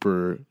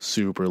super,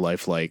 super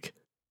lifelike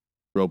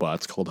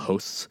robots called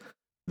hosts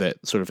that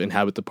sort of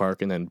inhabit the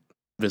park, and then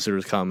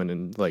visitors come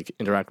and like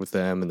interact with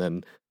them, and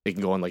then they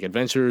can go on like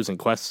adventures and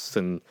quests,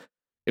 and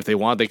if they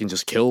want, they can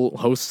just kill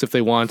hosts if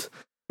they want,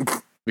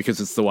 because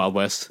it's the Wild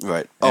West.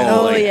 Right. And,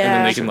 Oh, like,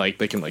 yeah. And then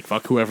they can like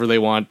fuck whoever they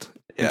want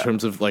in Yeah.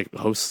 terms of like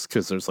hosts,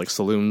 because there's like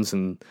saloons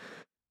and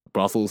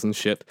brothels and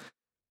shit.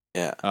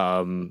 Yeah.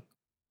 And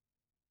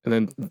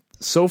then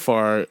so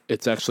far,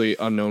 it's actually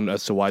unknown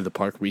as to why the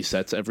park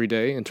resets every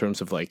day in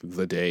terms of like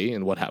the day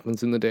and what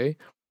happens in the day.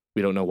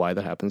 We don't know why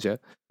that happens yet,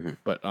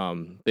 but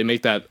they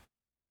make that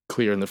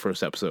clear in the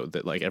first episode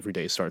that like every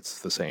day starts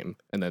the same,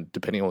 and then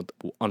depending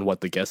on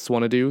what the guests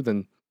want to do,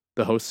 then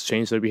the hosts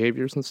change their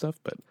behaviors and stuff.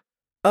 But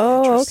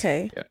Oh, Interesting.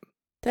 okay. Yeah.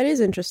 That is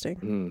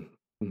interesting.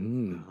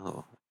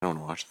 Oh, I don't want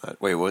to watch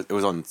that. Wait, it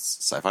was on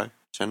Sci-Fi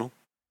Channel?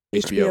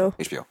 HBO.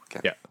 HBO.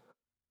 Okay. Yeah.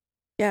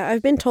 Yeah,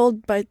 I've been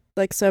told by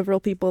like several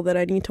people that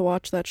I need to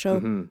watch that show.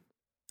 Mhm.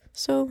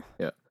 So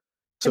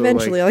So,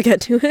 eventually like, I'll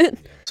get to it.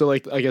 So,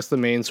 like, I guess the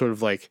main sort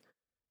of like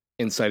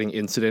inciting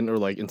incident or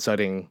like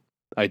inciting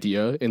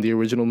idea in the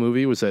original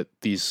movie was that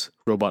these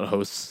robot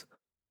hosts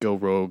go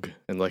rogue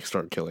and like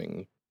start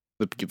killing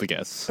the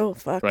guests, Oh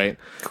fuck. right?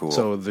 Cool.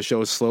 So the show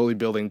is slowly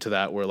building to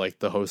that, where like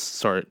the hosts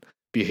start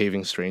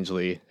behaving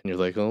strangely, and you're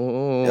like,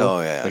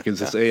 oh, yeah. like is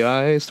this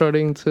AI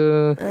starting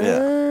to?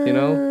 Yeah. You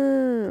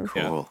know?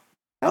 Cool.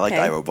 Yeah. I like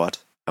Okay. iRobot.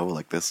 I will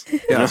like this.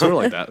 Yeah, sort of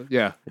like that.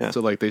 Yeah. Yeah.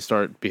 So like they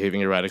start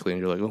behaving erratically, and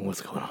you're like, oh,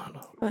 what's going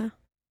on?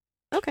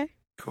 Okay.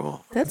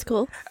 Cool. That's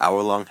cool.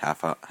 Hour long,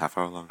 half hour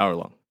long. Hour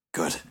long.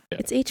 Good. Yeah.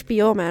 It's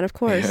HBO, man, of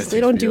course. Yeah, it's they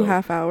don't do HBO.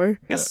 half hour.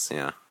 Yes.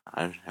 Yeah.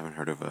 I haven't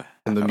heard of a.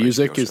 And the half-hour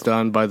music HBO is show.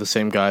 done by the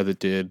same guy that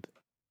did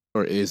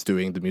or is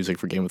doing the music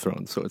for Game of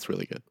Thrones, so it's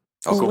really good.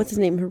 Oh, cool. What's his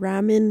name?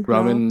 Ramin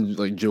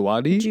like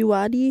Djawadi.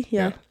 Djawadi?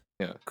 Yeah.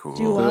 Cool.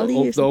 Djawadi. The,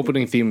 or the something.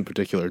 opening theme in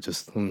particular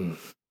just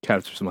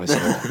captures my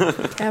soul.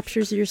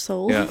 Captures your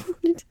soul. Yeah.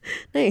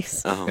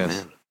 Nice. Oh Yes.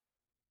 man.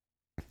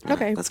 Yeah,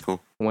 Okay. That's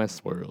cool.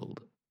 Westworld.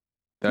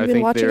 You I been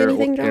think watching they're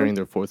anything, John? airing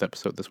their 4th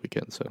episode this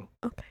weekend, so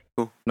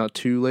Okay. not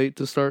too late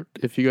to start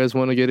if you guys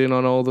want to get in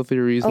on all the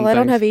theories. Oh, and I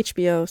don't things. have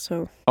HBO,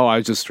 so Oh,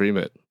 I just stream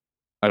it.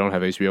 I don't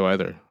have HBO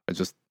either.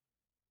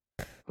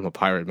 I'm a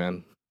pirate,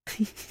 man.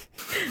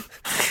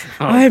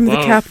 I'm the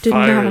captain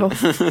now.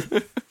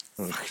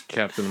 I'm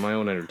captain of my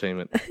own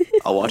entertainment.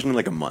 I'll watch it in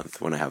like a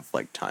month when I have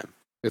like time.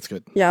 It's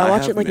good. Yeah, I'll I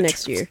watch have it like an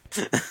next year.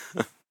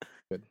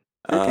 Good.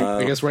 Okay.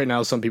 I guess right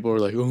now some people are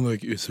like, oh,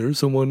 like, is there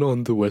someone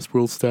on the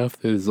Westworld staff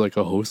that is like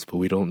a host, but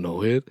we don't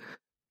know it?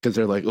 Because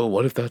they're like, oh,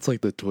 what if that's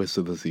like the twist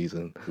of the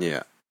season?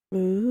 Yeah.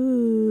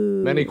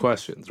 Ooh. Many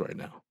questions right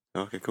now.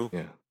 Okay. Cool.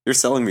 Yeah. You're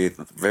selling me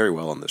very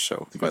well on this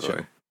show. It's a By good the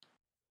way. show.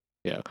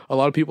 Yeah. A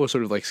lot of people are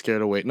sort of like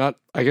scared away. Not,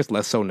 I guess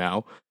less so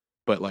now,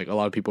 but like a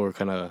lot of people are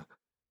kind of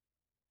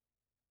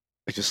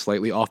like just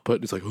slightly off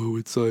put. It's like, oh,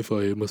 it's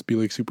sci-fi. It must be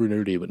like super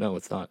nerdy, but no,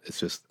 it's not. It's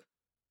just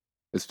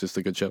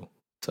a good show.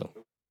 So.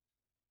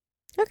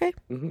 Okay,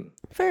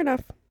 fair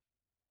enough.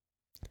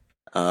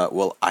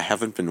 Well, I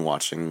haven't been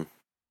watching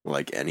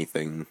like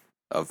anything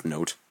of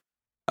note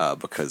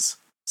because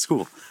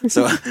school.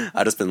 So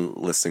I've just been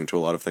listening to a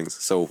lot of things.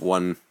 So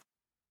one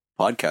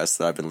podcast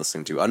that I've been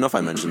listening to, I don't know if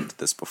I mentioned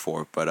this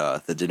before,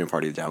 but the Dinner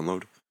Party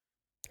Download.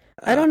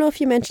 I don't know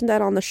if you mentioned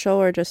that on the show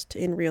or just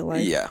in real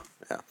life. Yeah.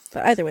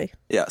 But either way.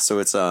 Yeah, so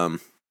it's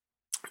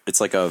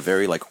like a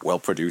very like well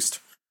produced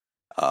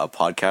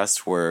podcast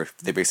where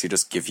they basically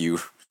just give you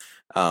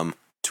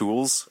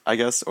tools, I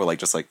guess, or like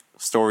just like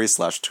stories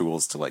 /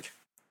 tools to like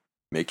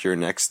make your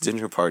next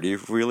dinner party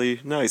really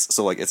nice.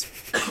 So like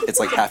it's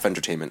like half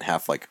entertainment,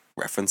 half like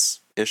reference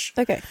ish.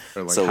 Okay.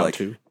 Or like So, how like-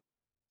 to.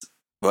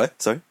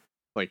 What? Sorry.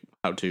 Like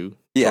how to.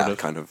 Yeah, sort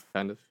of,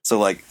 kind of. So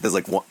like there's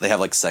like they have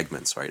like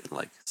segments, right? And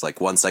like it's like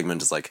one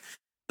segment is like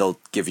they'll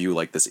give you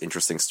like this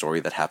interesting story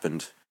that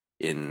happened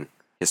in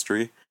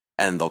history,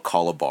 and they'll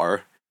call a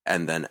bar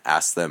and then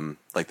ask them,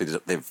 like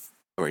they've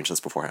arranged this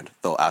beforehand.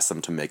 They'll ask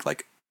them to make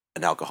like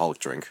an alcoholic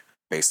drink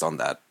based on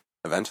that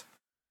event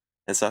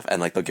and stuff,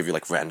 and like they'll give you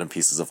like random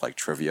pieces of like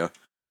trivia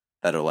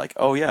that are like,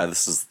 oh yeah,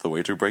 this is the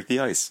way to break the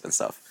ice and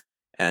stuff,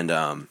 and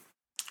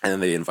then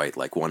they invite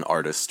like one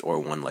artist or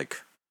one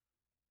like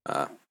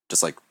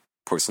just like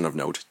person of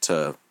note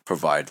to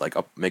provide like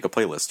make a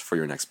playlist for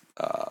your next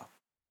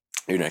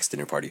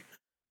dinner party.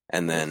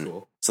 And then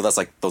Cool. so that's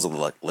like those are the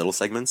like little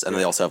segments, and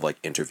they also have like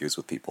interviews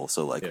with people.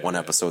 So like Yeah, one yeah.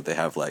 episode they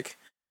have like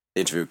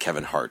they interview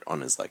Kevin Hart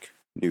on his like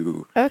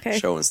new Okay.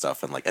 show and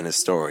stuff, and like and his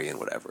story and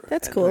whatever.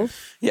 That's And, cool.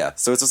 Yeah,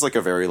 so it's just like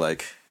a very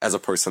like as a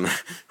person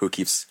who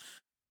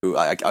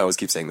I always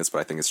keep saying this, but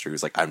I think it's true.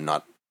 Is like I'm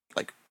not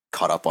like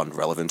caught up on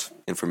relevant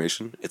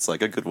information. It's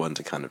like a good one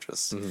to kind of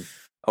just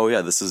oh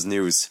yeah, this is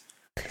news.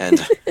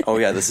 And oh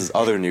yeah, this is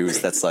other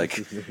news that's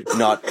like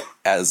not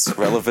as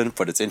relevant,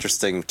 but it's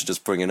interesting to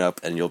just bring it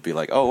up, and you'll be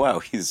like, oh wow,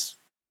 he's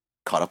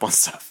caught up on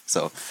stuff.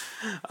 So,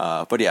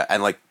 but yeah,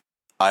 and like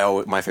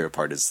my favorite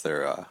part is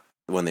their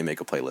when they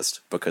make a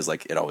playlist, because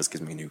like it always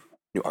gives me new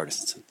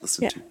artists to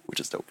listen to, which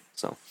is dope.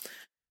 So,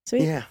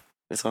 Sweet. yeah,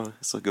 it's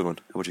a good one.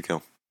 How would you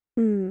kill?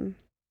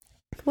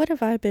 What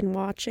have I been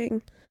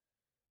watching?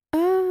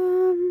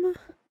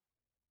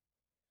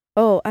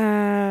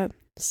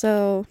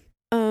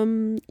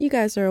 You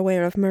guys are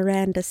aware of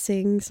Miranda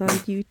Sings on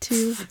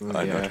YouTube.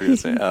 I know what you're gonna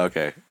say. Oh,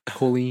 okay.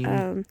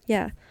 Colleen.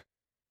 Yeah.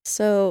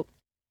 So,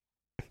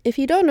 if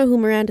you don't know who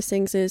Miranda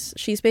Sings is,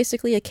 she's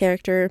basically a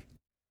character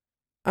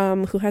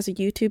who has a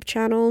YouTube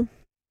channel,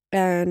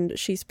 and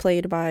she's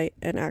played by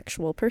an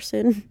actual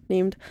person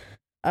named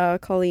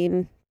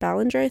Colleen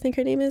Ballinger, I think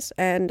her name is,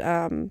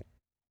 and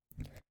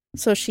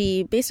so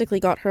she basically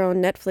got her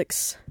own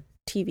Netflix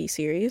TV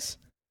series,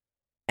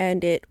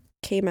 and it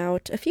came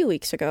out a few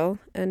weeks ago,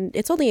 and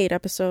it's only 8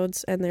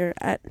 episodes, and they're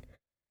at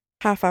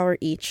half-hour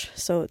each,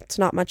 so it's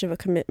not much of a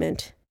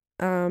commitment.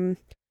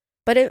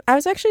 But I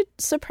was actually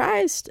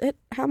surprised at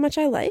how much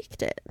I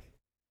liked it,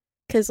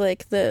 because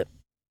like the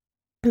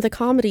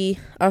comedy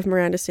of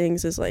Miranda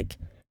Sings is like,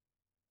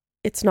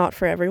 it's not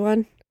for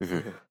everyone.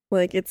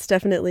 Like it's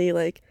definitely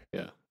like,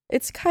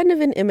 it's kind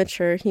of an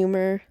immature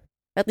humor,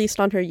 at least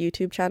on her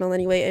YouTube channel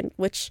anyway, and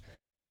which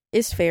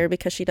is fair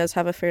because she does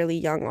have a fairly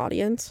young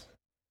audience.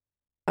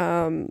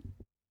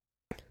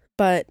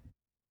 But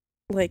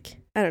like,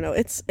 I don't know,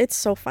 it's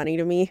so funny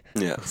to me.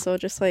 Yeah. So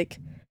just like,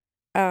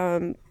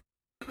 and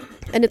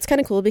it's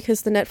kind of cool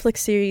because the Netflix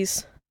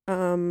series,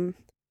 kind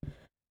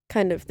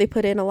of, they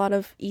put in a lot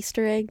of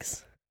Easter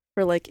eggs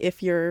for like,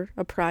 if you're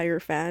a prior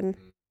fan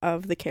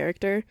of the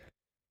character,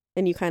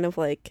 and you kind of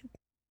like,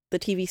 the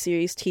TV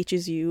series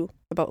teaches you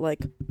about like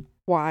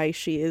why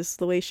she is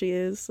the way she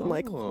is, and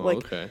like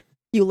okay.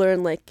 you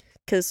learn like,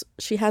 because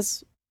she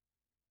has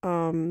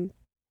an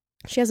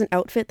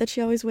outfit that she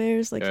always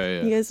wears, like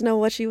you guys know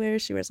what she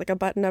wears. She wears like a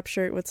button-up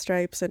shirt with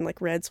stripes and like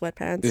red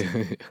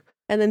sweatpants.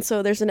 And then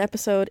so there's an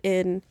episode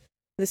in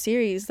the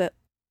series that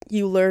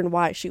you learn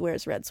why she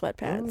wears red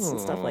sweatpants and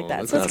stuff like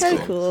that. So it's kind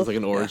of cool. So it's like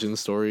an origin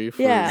story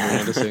for Yeah.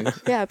 Miranda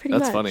Sings. Yeah, pretty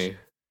much. That's funny.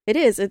 It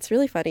is. It's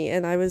really funny,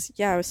 and I was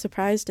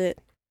surprised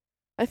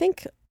I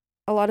think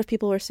a lot of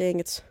people were saying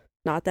it's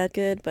not that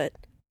good, but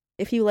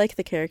if you like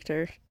the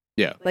character,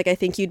 like I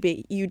think you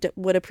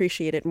would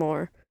appreciate it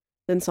more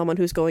than someone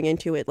who's going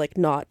into it like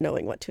not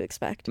knowing what to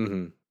expect.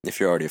 If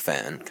you're already a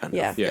fan, kind of.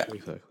 Yeah,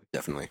 exactly.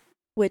 Definitely.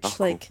 Which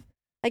like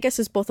I guess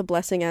is both a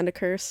blessing and a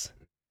curse,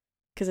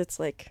 because it's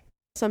like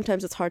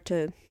sometimes it's hard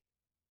to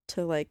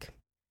like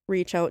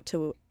reach out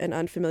to an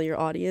unfamiliar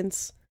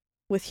audience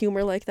with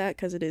humor like that,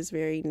 because it is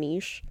very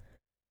niche.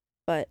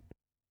 But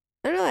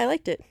I don't know, I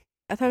liked it.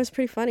 I thought it was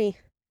pretty funny,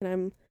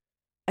 and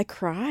I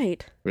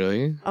cried.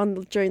 Really?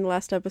 During the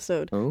last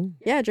episode. Oh?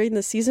 Yeah, during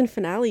the season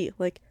finale.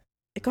 Like,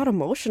 it got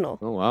emotional.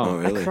 Oh, wow. Oh,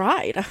 really? I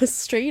cried. I was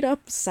straight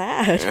up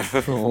sad.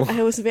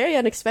 I was very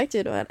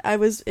unexpected, but I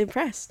was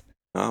impressed.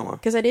 Oh, wow.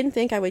 Because I didn't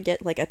think I would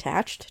get, like,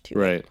 attached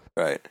to it.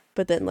 Right.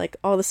 But then, like,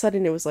 all of a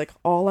sudden, it was, like,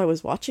 all I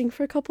was watching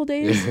for a couple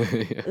days.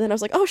 And then I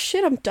was like, oh,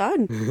 shit, I'm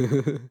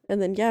done.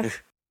 And then, yeah,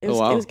 it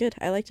was good.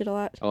 I liked it a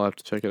lot. I'll have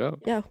to check it out.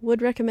 Yeah,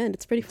 would recommend.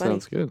 It's pretty funny.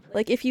 Sounds good.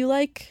 Like, if you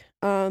like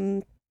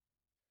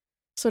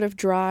sort of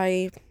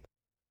dry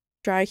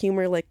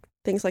humor, like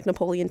things like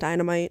Napoleon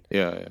Dynamite,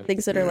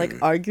 things that are like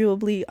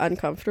arguably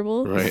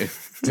uncomfortable to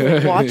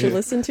like, watch and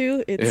listen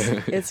to,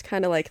 it's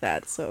kind of like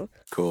that. So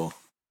cool.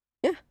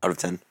 Yeah. Out of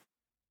 10?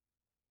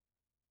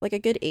 Like a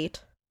good 8.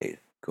 8.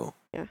 Cool.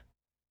 Yeah.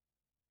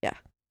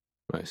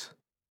 Nice.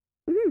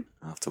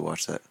 I'll have to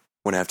watch that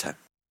when I have time.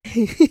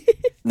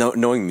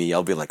 Knowing me,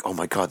 I'll be like, oh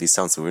my god, these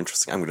sound so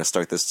interesting. I'm going to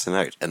start this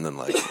tonight. And then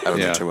like, I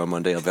would return on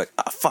Monday. I'll be like,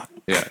 fuck.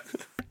 Yeah.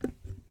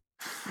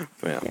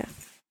 But yeah.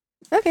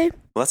 Okay.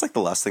 Well, that's like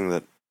the last thing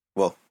that,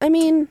 I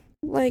mean,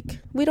 like,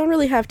 we don't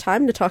really have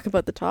time to talk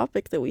about the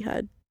topic that we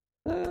had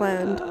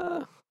planned.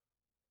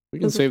 We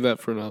can save that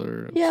for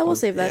another episode. Yeah, we'll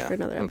save that for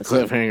another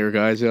episode. Cliffhanger,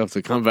 guys. You have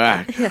to come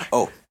back. Yeah.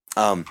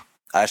 I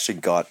actually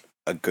got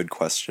a good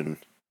question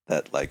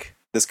that like,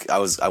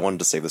 I wanted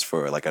to save this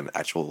for like an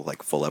actual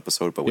like full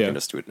episode, but we can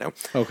just do it now.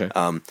 Okay.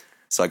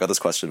 So I got this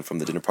question from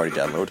the Dinner Party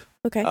Download.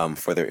 Okay.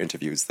 For their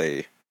interviews,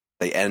 they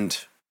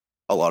end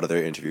a lot of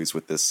their interviews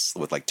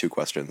with like 2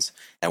 questions,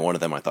 and one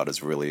of them I thought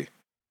is really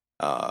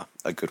a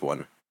good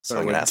one. So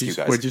I'm going to ask you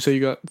guys. Where'd you say you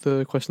got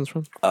the questions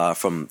from?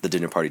 From the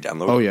Dinner Party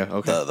Download. Oh yeah,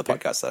 okay. The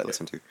podcast that I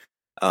listen to.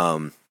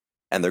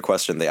 And their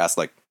question, they ask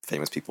like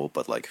famous people,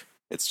 but like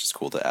it's just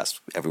cool to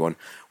ask everyone.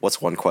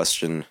 What's one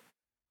question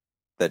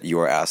that you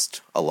are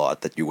asked a lot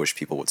that you wish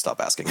people would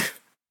stop asking?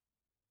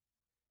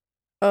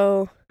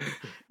 Oh.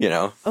 You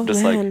know? Oh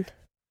just man. like,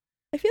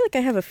 I feel like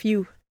I have a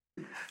few.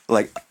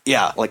 like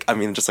yeah, like I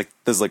mean, just like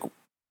there's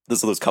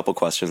those couple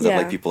questions that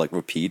like people like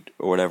repeat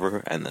or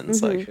whatever, and then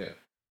it's like,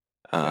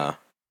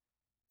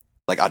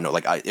 like I don't know,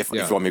 like if you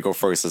want me to go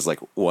first, is like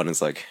one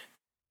is like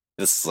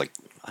this is like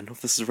I don't know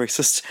if this is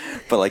racist,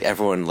 but like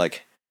everyone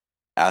like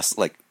asks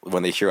like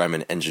when they hear I'm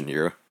an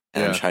engineer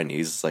and I'm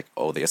Chinese, it's like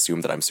they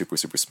assume that I'm super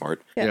super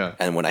smart. Yeah.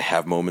 And when I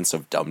have moments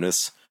of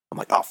dumbness, I'm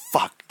like, oh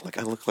fuck, like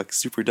I look like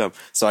super dumb.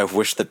 So I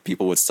wish that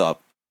people would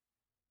stop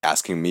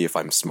asking me if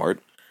I'm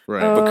smart,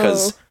 Right?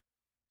 Because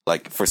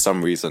like for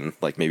some reason,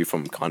 like maybe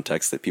from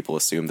context, that people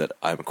assume that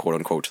I'm quote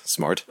unquote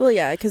smart. Well,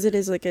 yeah, because it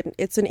is like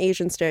it's an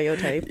Asian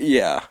stereotype.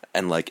 Yeah,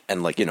 and like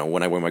you know,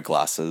 when I wear my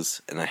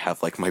glasses and I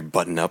have like my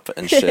button up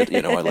and shit,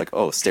 you know, I like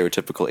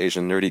stereotypical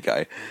Asian nerdy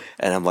guy,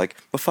 and I'm like,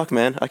 well, fuck,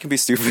 man, I can be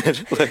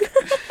stupid.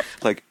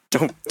 like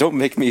don't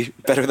make me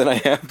better than I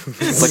am.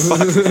 It's like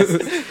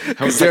fuck.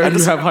 How dare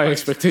you have high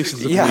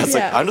expectations? Of me. It's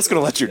like I'm just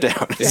gonna let you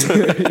down.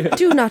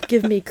 Do not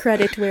give me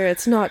credit where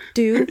it's not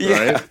due.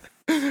 Right?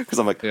 Because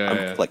I'm like,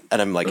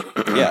 I'm like,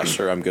 yeah,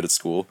 sure, I'm good at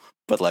school,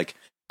 but like,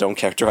 don't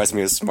characterize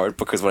me as smart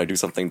because when I do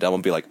something dumb,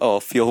 I'll be like, I'll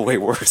feel way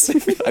worse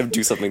if I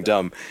do something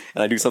dumb,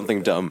 and I do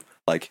something dumb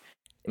like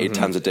 8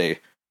 times a day,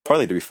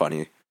 partly to be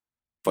funny,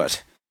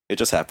 but it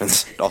just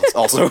happens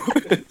also.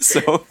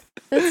 So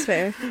that's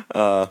fair.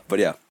 But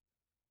yeah,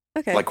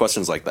 okay, like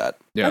questions like that.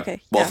 Yeah. Okay.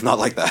 Well, not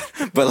like that,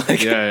 but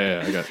like,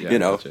 I got you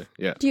know, gotcha.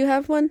 Yeah. Do you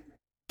have one?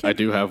 I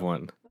do have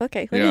one.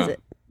 Okay, what is it?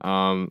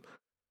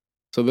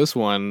 So this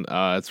one,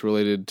 it's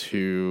related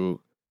to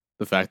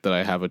the fact that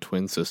I have a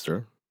twin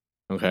sister,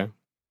 okay?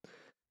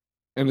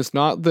 And it's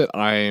not that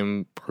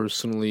I'm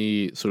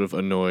personally sort of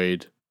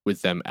annoyed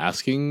with them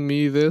asking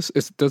me this.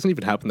 It doesn't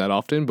even happen that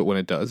often, but when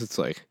it does, it's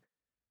like,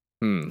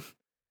 And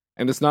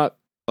it's not,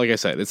 like I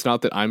said, it's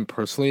not that I'm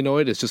personally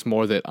annoyed, it's just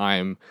more that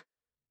I'm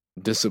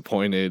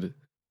disappointed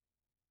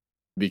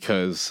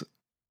because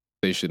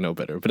they should know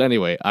better. But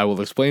anyway, I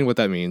will explain what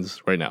that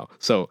means right now.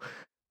 So,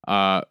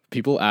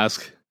 people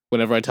ask...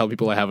 Whenever I tell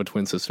people I have a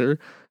twin sister,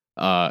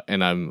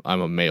 and I'm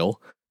a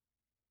male,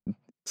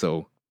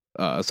 so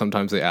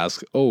sometimes they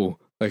ask, "Oh,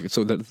 like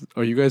so that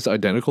are you guys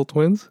identical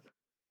twins?"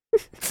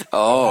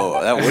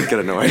 Oh, that would get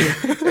annoying.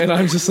 And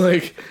I'm just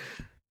like,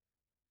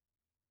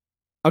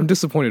 I'm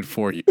disappointed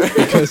for you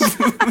because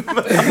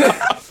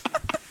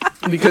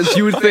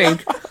you would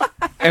think,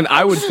 and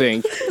I would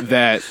think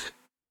that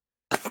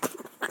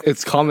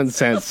it's common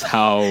sense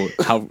how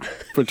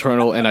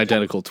fraternal and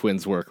identical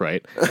twins work,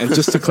 right? And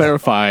just to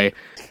clarify,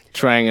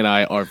 Trang and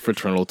I are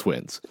fraternal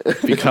twins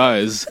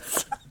because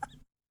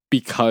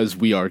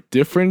we are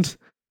different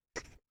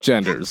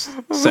genders,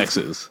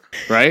 sexes,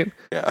 right?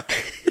 Yeah.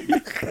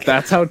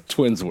 That's how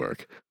twins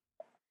work.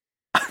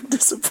 I'm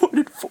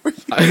disappointed for you.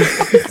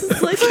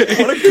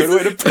 What a good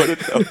way to put it,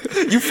 though.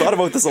 You've thought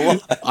about this a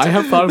lot. I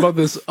have thought about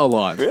this a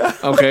lot. Yeah.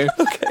 Okay?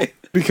 Okay.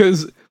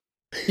 Because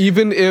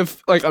even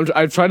if, like,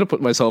 I've tried to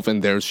put myself in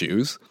their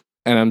shoes,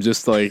 and I'm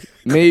just like,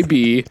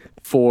 maybe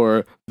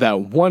for that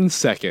 1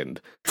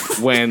 second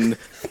when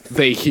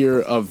they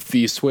hear of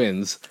these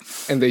twins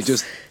and they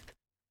just,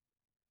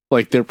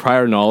 like, their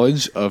prior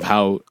knowledge of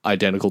how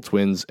identical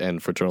twins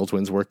and fraternal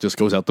twins work just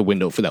goes out the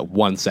window for that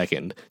 1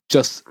 second.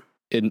 Just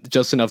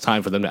enough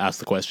time for them to ask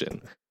the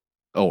question.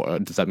 Oh,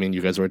 does that mean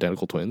you guys are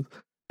identical twins?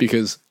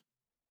 Because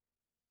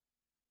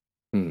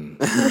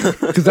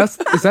that's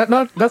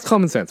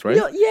common sense, right?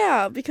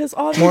 Yeah, because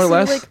obviously, more or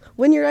less, like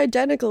when you're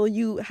identical,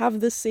 you have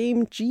the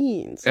same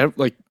genes.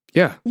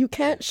 Yeah, you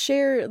can't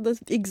share the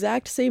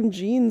exact same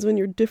genes when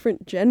you're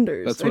different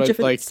genders. That's or what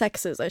different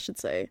sexes, I should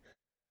say.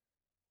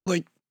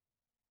 Like,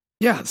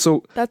 yeah,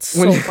 so that's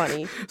so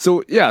funny.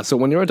 So yeah, so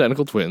when you're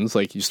identical twins,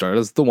 like you start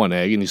as the one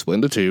egg and you split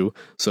into two.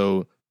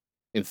 So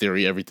in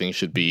theory, everything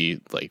should be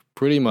like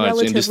pretty much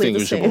relatively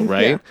indistinguishable,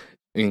 right? Yeah.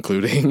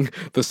 Including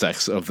the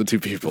sex of the two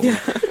people,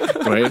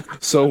 right?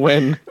 So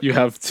when you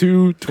have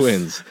two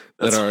twins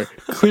that are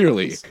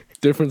clearly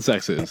different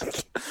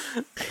sexes,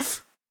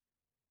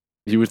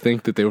 you would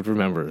think that they would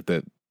remember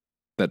that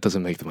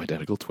doesn't make them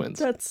identical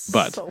twins. But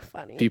so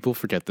funny. People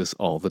forget this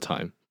all the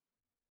time,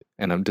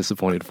 and I'm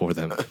disappointed for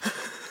them.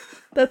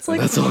 That's all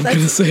I'm going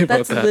to say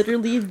about that. That's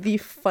literally the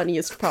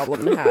funniest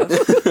problem to have.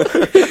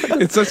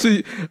 It's such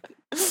a...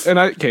 And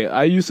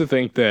I used to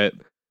think that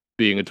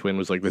being a twin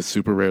was like this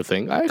super rare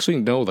thing. I actually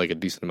know like a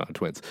decent amount of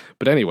twins.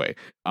 But anyway,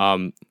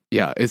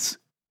 yeah, it's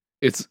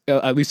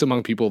at least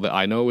among people that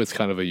I know, it's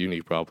kind of a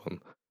unique problem.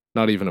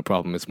 Not even a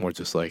problem, it's more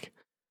just like,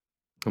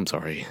 I'm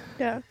sorry.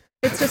 Yeah.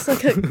 It's just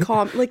like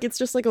it's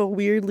just like a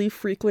weirdly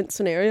frequent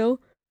scenario.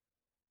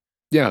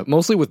 Yeah,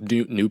 mostly with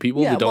new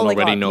people who don't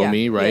already know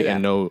me, right?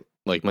 And know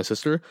like my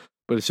sister,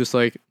 but it's just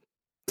like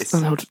that's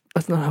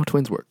not how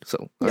twins work.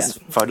 So it's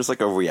just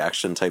like a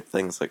reaction type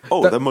thing. It's like,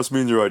 that must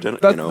mean you're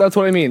identical. That's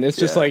what I mean. It's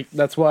just like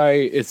that's why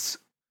it's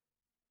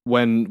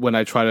when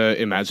I try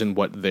to imagine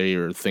what they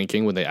are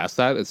thinking when they ask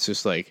that, it's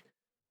just like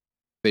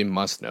they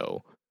must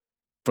know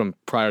from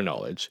prior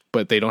knowledge,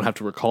 but they don't have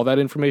to recall that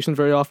information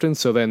very often.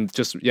 So then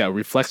just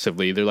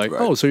reflexively they're like,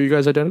 right. Oh, so you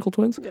guys identical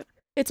twins? Yeah.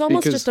 It's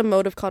almost Because- just a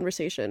mode of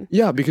conversation.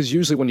 Yeah, because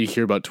usually when you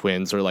hear about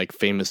twins or like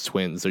famous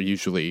twins, they're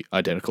usually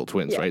identical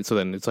twins, Yeah. right? So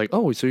then it's like,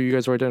 oh, so you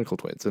guys are identical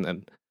twins, and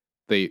then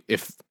they,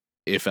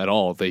 if at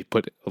all, they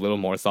put a little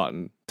more thought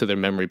into their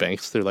memory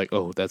banks. They're like,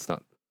 oh, that's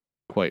not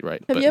quite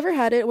right. Have you ever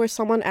had it where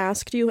someone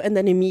asked you and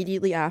then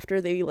immediately after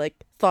they like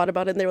thought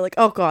about it and they were like,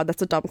 oh god,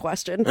 that's a dumb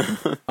question?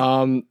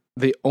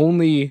 They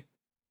only,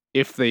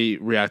 if they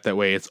react that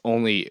way, it's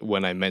only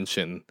when I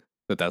mention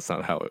that that's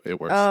not how it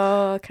works.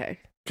 Oh, okay.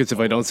 Because if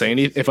I don't say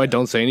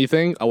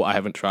anything, oh, I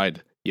haven't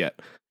tried yet.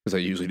 Because I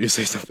usually do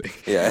say something.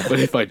 Yeah. But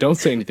if I don't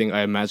say anything,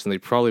 I imagine they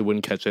probably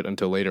wouldn't catch it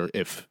until later,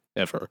 if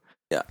ever.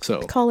 Yeah.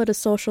 So Call it a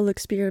social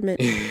experiment.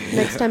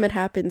 Next time it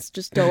happens,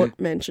 just don't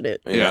mention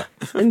it yeah.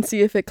 and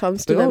see if it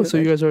comes to Like, them. oh, so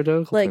you guys are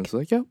identical Like- twins?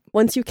 Like, yeah.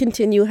 Once you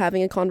continue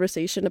having a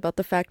conversation about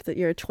the fact that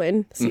you're a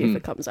twin, see if Mhm.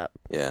 it comes up.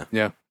 Yeah.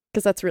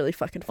 Because that's really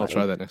fucking I'll funny.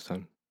 try that next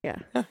time. Yeah.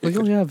 Like,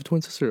 oh yeah, I have a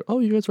twin sister. Oh,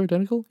 you guys are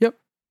identical? Yep.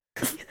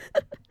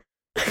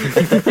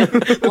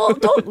 Well,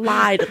 don't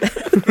lie to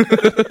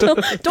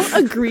them. don't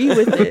agree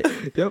with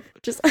it. Yep.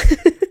 Just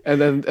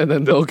And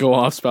then they'll go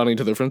off spouting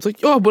to their friends like,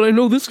 oh, but I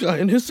know this guy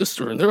and his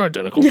sister and they're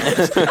identical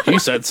twins. He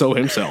said so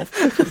himself.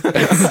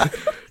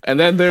 And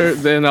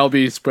then I'll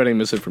be spreading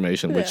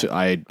misinformation, which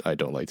I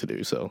don't like to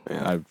do. So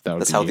Yeah. that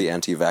would That's be, how the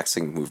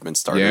anti-vaxxing movement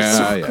started. yeah,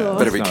 so yeah. God.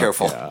 better It's be not-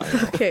 careful. Yeah, I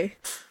know. okay.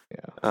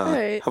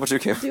 Alright. How about you,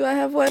 Kim? Do I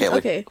have one? Kaylee.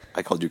 Okay.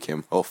 I called you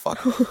Kim. Oh,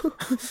 fuck.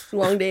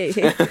 Long day.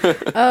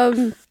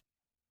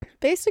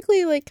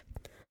 Basically, like,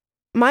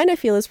 mine I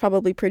feel is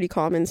probably pretty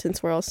common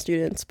since we're all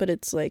students, but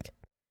it's like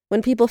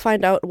when people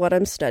find out what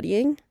I'm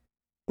studying,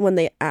 when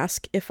they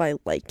ask if I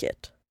like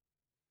it.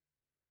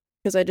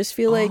 Because I just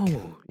feel like,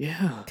 Oh,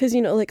 yeah. because,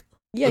 you know, like,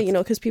 yeah, you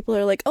know, because people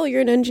are like, oh,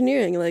 you're in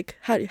engineering. Like,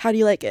 how do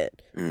you like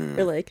it? Mm.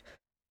 Or like,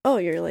 oh,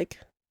 you're like,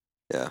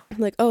 Yeah.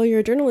 like, oh, you're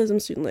a journalism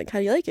student. Like, how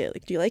do you like it?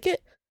 Like, do you like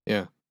it?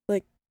 Yeah.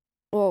 Like,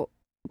 well,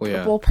 Well,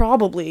 yeah. well,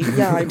 probably.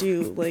 Yeah, I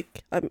do.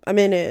 Like, I'm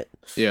in it.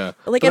 Yeah.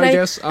 Like, But and I I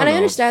guess, I don't and I know.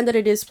 understand that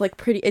it is like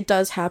pretty. It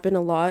does happen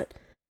a lot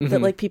that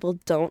Mhm. like people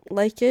don't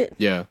like it,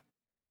 Yeah.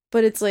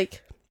 but it's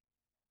like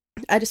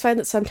I just find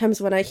that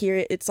sometimes when I hear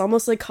it, it's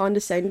almost like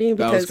condescending I was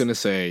because gonna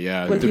say,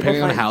 yeah. when people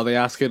Depending on find- how they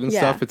ask it and Yeah.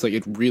 stuff, it's like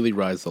it really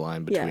rides the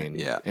line Yeah. between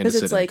Yeah.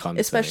 innocent it's like, and condescending.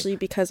 especially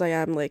because I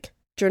am like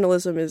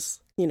journalism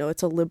is, you know,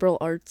 it's a liberal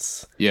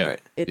arts. Yeah.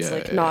 Right. It's Yeah,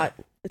 like yeah, not.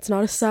 It's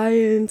not a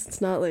science.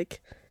 It's not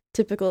like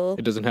typical.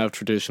 It doesn't have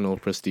traditional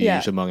prestige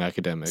Yeah. among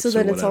academics. So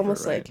then or it's whatever,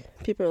 almost right?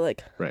 like people are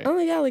like, Right. oh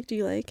yeah, like do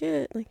you like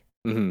it? Like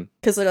Mm-hmm.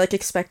 because they're like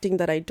expecting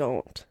that I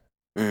don't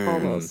Mm.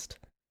 almost.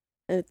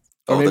 Or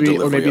Oh, the maybe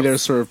delivery they're of-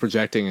 sort of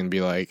projecting and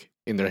be like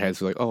in their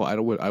heads, like, oh, I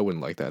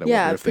wouldn't like that. I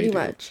Yeah, wonder if they pretty do.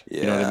 much. Yeah.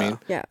 You know what I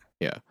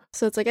mean?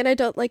 So it's like, and I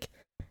don't like,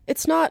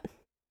 it's not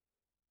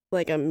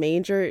like a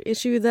major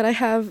issue that I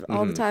have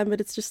all the Mhm. time,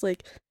 but it's just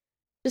like,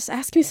 just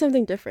ask me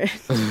something different.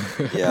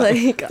 Yeah.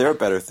 Like, There are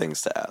better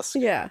things to ask.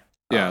 yeah.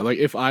 Yeah, like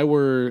if I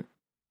were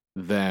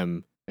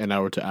them and I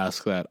were to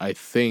ask that, I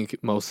think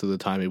most of the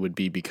time it would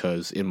be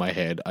because in my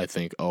head I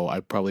think, oh, I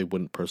probably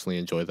wouldn't personally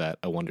enjoy that.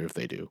 I wonder if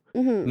they do.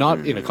 Hmm. Not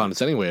in a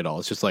condescending way at all.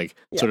 It's just like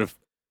Yeah. sort of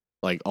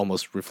like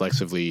almost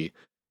reflexively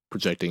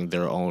projecting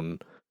their own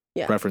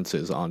Yeah.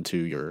 preferences onto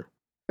your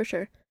For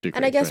sure. degree.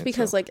 And I guess right?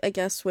 because, So- like, I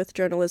guess with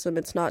journalism,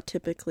 it's not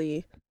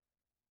typically,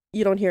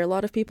 you don't hear a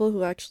lot of people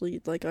who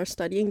actually, like, are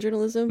studying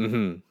journalism.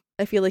 Mhm.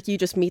 I feel like you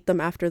just meet them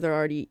after they're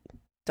already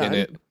done. in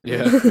it.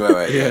 Yeah.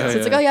 Right, Yeah. So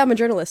it's like, oh yeah, I'm a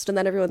journalist. And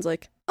then everyone's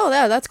like, oh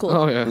yeah, that's cool.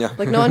 Oh yeah. Yeah.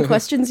 Like, no one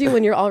questions you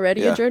when you're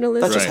already Yeah. a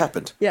journalist. That just Right.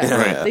 happened. Yeah.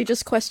 Right. They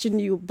just question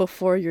you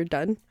before you're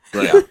done.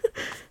 Right. Yeah.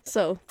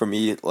 So, For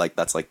me, like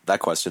that's like that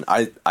question.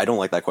 I don't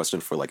like that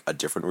question for like a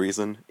different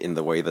reason. In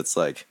the way that's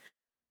like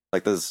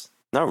there's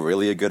not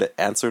really a good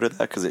answer to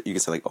that because you can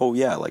say like, oh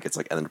yeah, like it's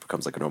like, and then it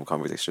becomes like a normal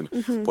conversation.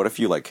 mhm. What if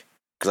you like?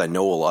 Because I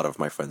know a lot of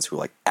my friends who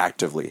like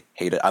actively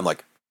hate it. I'm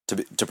like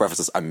to preface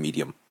this, I'm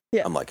medium.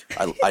 Yeah. I'm like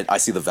I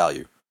see the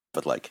value,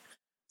 but like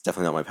it's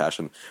definitely not my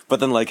passion. But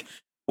then like.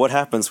 What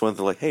happens when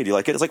they're like, "Hey, do you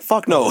like it?" It's like,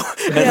 "Fuck no!"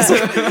 And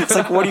it's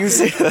like, what do you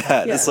say to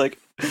that? Yeah. It's like,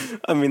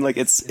 I mean, like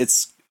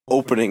it's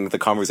opening the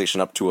conversation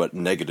up to a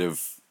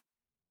negative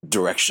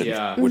direction,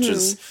 Yeah. which Mhm.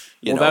 is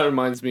you Well, that know,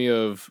 reminds me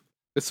of.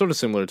 It's sort of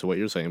similar to what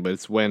you're saying, but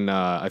it's when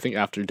I think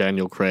after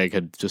Daniel Craig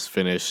had just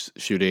finished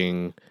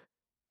shooting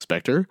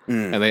Spectre,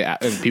 Mm.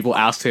 and people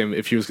asked him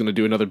if he was going to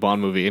do another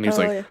Bond movie, and he was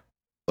Oh, like,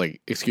 yeah.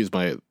 excuse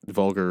my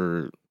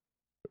vulgar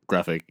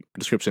graphic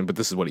description, but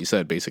this is what he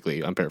said.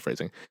 Basically, I'm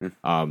paraphrasing.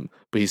 Mm.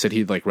 But he said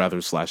he'd like rather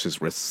slash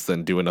his wrists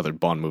than do another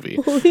Bond movie.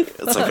 Holy It's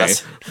like fuck.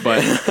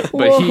 that's-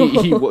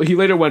 But he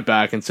later went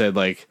back and said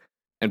like,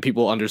 and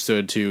people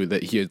understood too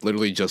that he had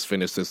literally just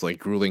finished this like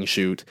grueling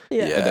shoot,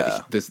 Yeah.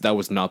 Yeah. and that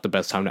was not the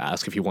best time to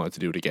ask if he wanted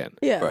to do it again.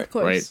 Yeah, Right. of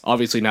course. Right.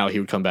 Obviously, now he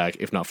would come back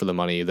if not for the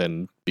money,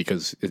 then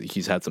because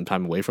he's had some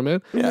time away from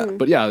it. yeah, Mhm.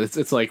 But yeah,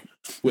 it's like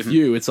with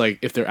you, it's like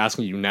if they're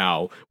asking you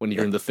now when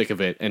you're in the thick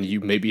of it and you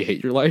maybe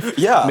hate your life,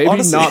 yeah. maybe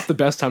honestly, not the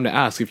best time to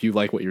ask if you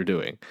like what you're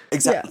doing,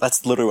 exactly. Yeah.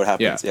 That's literally what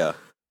happens. Yeah,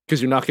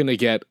 because you're not going to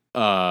get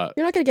You're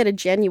not gonna get a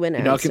genuine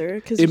You're not answer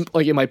because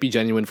it might be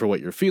genuine for what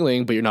you're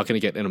feeling, but you're not going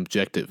to get an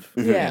objective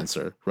Mhm. Yeah.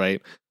 answer, right?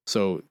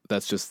 So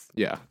that's just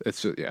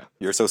it's just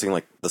You're associating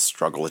like the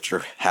struggle that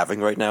you're having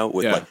right now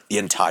with Yeah. like the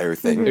entire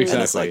thing. Mhm. And it's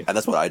Exactly. like, and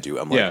that's what I do.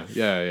 I'm like,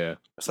 yeah.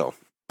 so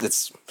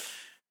it's,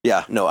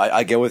 yeah, no,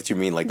 I get what you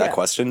mean. Like that Yeah.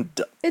 question,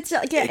 It's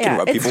like, it can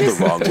rub it's people just,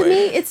 the wrong to way.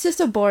 me, it's just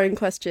a boring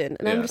question,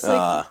 and I'm Yeah. just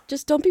like,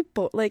 just don't be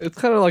like. It's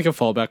kind of like a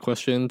fallback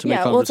question to make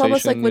Yeah, conversation. well, it's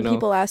almost like when you know?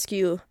 people ask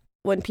you,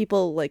 when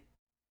people like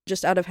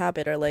just out of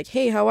habit are like,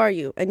 "Hey, how are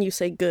you?" and you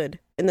say good,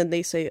 and then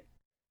they say,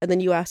 and then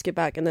you ask it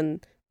back, and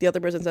then the other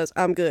person says,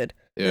 "I'm good,"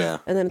 Yeah.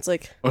 and then it's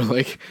like, Or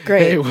like,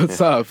 Great. hey,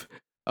 what's up?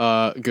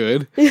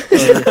 Good.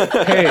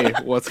 Or, hey,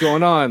 what's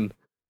going on?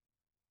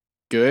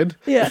 Good.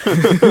 yeah, Hey,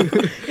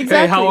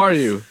 exactly. how are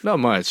you? Not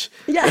much.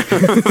 Yeah,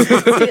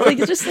 like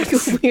it's just like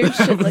weird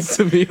shit. Like, Happens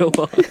to me a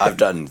lot. I've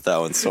done that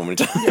one so many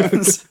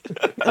times.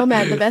 oh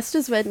man, the best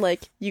is when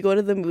like you go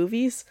to the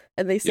movies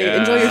and they say, Yeah.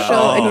 "Enjoy your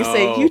show," and you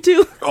say, "You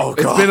too." Oh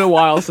It's god. been a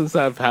while since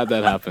I've had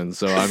that happen,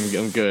 so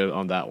I'm good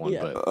on that one.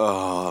 Yeah. But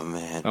Oh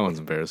man, that one's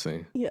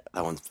embarrassing.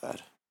 that one's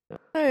bad.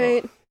 All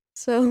right,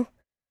 so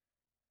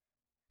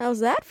how's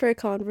that for a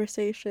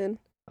conversation?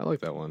 I like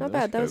that one. Not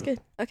bad. That was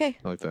good. Okay,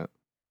 I like that.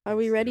 are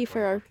we ready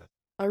for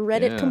our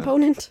Reddit Yeah.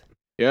 component?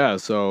 Yeah,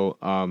 so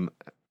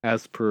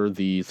as per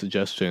the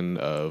suggestion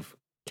of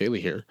Kaylee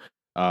here,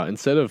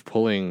 instead of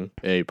pulling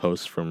a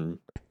post from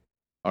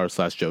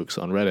r/jokes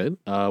on Reddit,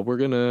 we're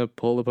gonna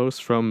pull a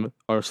post from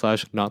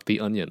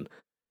r/nottheonion.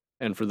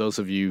 And for those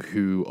of you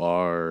who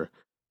are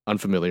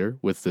unfamiliar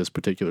with this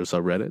particular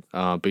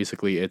subreddit,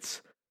 basically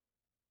it's,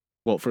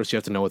 well, first you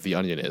have to know what the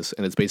Onion is,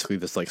 and it's basically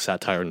this like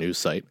satire news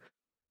site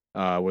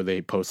where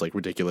they post like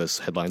ridiculous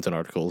headlines and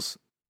articles,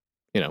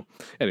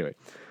 Anyway,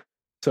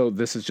 so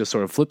this is just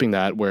sort of flipping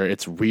that, where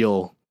it's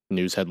real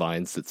news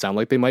headlines that sound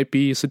like they might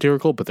be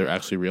satirical, but they're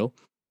actually real.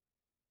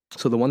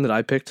 So the one that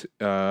I picked,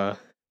 I'm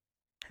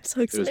so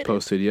it was excited.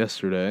 posted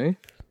yesterday.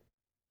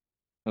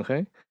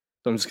 Okay,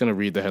 so I'm just gonna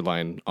read the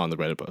headline on the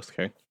Reddit post.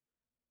 Okay,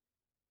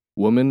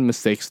 woman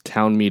mistakes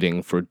town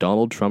meeting for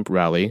Donald Trump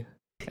rally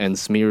and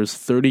smears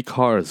 30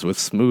 cars with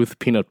smooth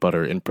peanut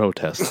butter in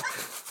protest.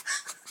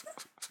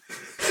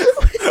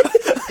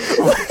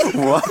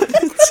 What?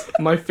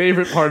 My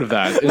favorite part of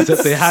that is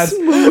that they had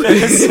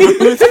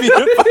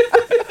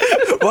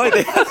Why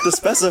they have to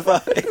specify?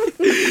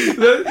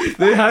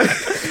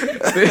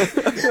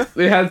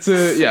 they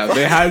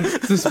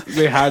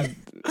had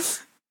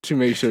to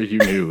make sure you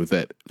knew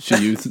that she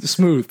used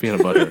smooth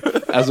peanut butter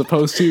as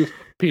opposed to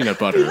peanut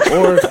butter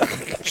or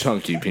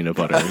chunky peanut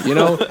butter.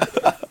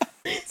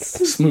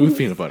 Smooth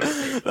peanut butter.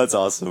 That's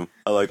awesome.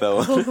 I like that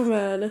one. Oh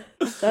man,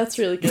 that's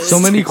really good. So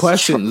many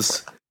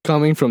questions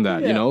coming from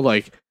that. Yeah.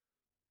 Like,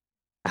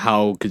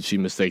 how could she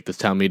mistake this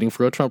town meeting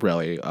for a Trump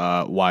rally?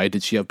 Why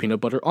did she have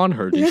peanut butter on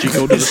her? Did she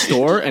go to the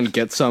store and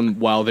get some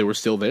while they were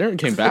still there and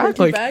came back?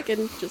 Came back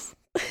and just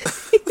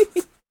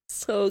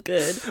so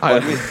good. Well, I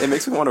mean, it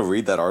makes me want to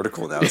read that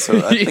article now. So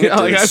I think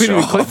I haven't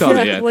even clicked on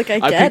it Yeah, yet. like, I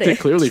I get picked it it.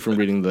 clearly from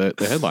reading the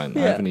headline.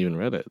 I Yeah. haven't even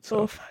read it. So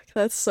Oh fuck,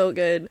 that's so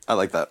good. I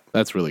like that.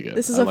 that's really good.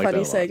 This is I a like that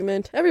funny lot.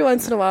 segment. Every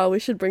once in a while, we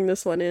should bring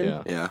this one in.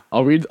 Yeah. Yeah.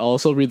 I'll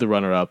also read the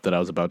runner-up that I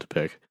was about to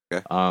pick.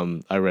 Okay.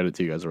 I read it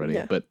to you guys already.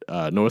 Yeah. But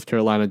North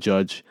Carolina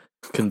judge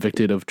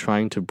convicted of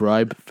trying to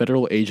bribe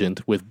federal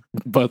agent with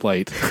Bud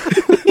Light.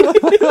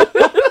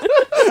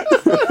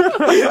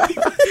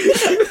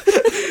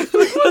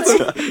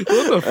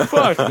 What the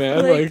fuck,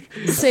 man? Like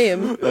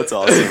Same. That's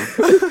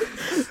awesome.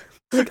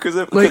 Because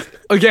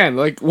again,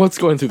 what's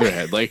going through their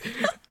head? Like,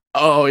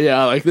 oh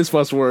yeah, like this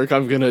must work.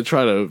 I'm gonna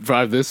try to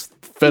bribe this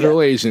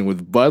federal agent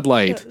with Bud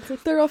Light, It's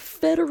like they're a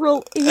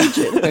federal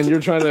agent. and you're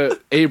trying to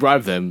A,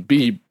 bribe them,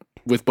 B,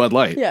 with Bud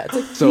Light. Yeah, it's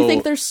like So- you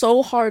think they're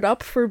so hard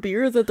up for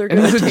beer that they're And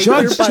gonna he's a take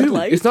your judge Bud too.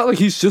 Light. It's not like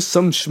he's just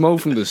some schmo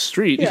from the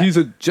street. Yeah. He's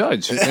a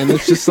judge, and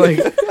it's just like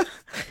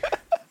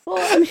Well,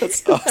 I mean,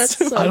 That's that's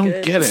awesome. so I don't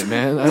good. get it,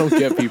 man. I don't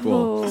get people.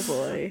 Oh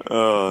boy. I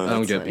don't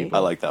that's get funny. people.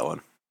 I like that one.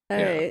 All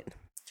Yeah. right.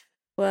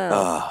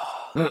 Well,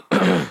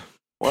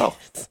 Well,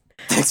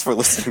 thanks for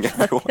listening,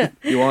 everyone.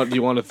 You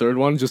want a third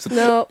one just to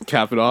no.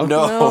 cap it off?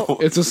 No.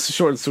 It's a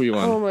short and sweet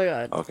one. Oh my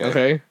god. Okay.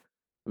 Okay.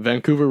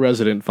 Vancouver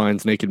resident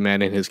finds naked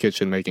man in his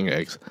kitchen making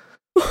eggs.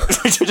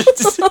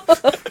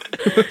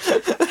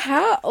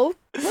 How? Oh,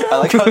 I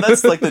like how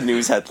that's like the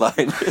news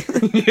headline.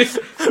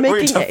 We're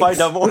making to find eggs.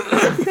 out more.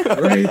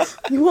 Right?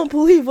 You won't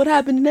believe what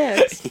happened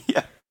next.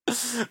 Yeah.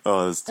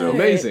 Oh, that's dope.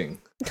 Amazing.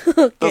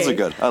 Okay. Those are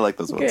good. I like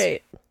those ones.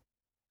 Great.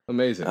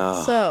 Amazing.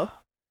 So,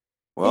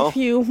 Well, if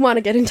you want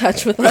to get in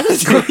touch with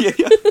us, yeah.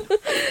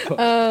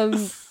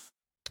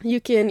 you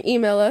can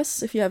email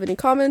us if you have any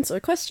comments or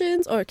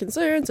questions or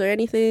concerns or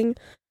anything,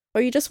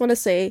 or you just want to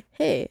say,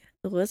 "Hey,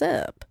 what's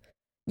up?"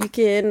 You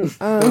can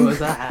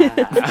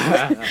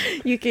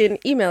you can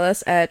email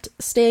us at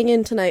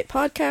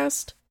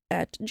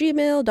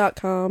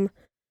stayingintonightpodcast@gmail.com,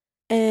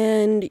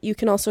 and you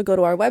can also go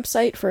to our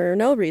website for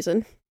no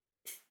reason,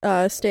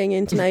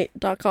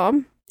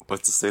 stayingintonight.com.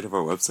 What's the state of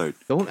our website?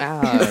 Don't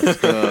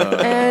ask.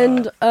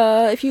 And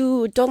if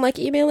you don't like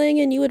emailing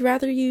and you would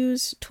rather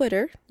use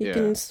Twitter, you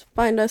can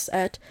find us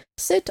at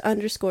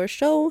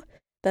sit_show.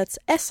 That's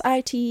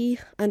SIT_show.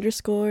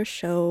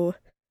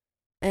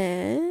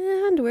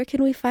 And where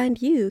can we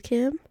find you,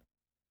 Kim?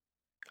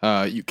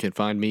 You can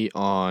find me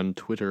on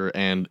Twitter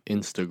and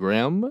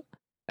Instagram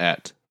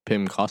at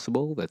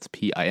Pimcossible. That's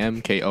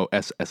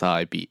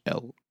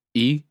PIMKOSSIBLE.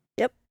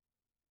 Yep.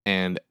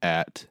 And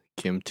at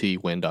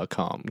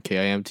KimTWin.com.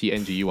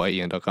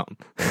 KIMTNGUIEN.com.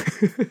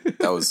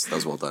 That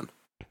was well done.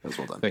 That was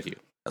well done. Thank you.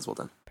 That's well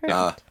done.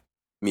 Perfect.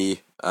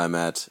 Me, I'm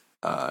at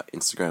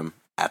Instagram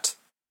at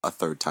a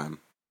third time,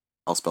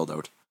 all spelled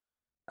out.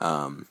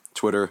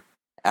 Twitter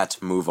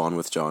at Move On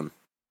with John,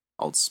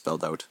 all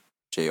spelled out.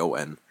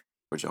 JON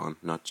for John,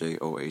 not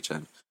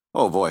JOHN.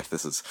 Oh boy,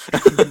 this is.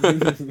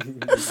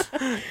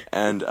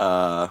 And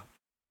I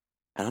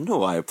don't know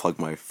why I plugged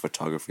my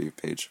photography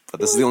page, but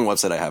this is the only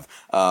website I have.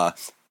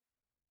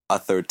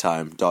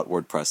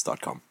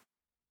 athirdtime.wordpress.com.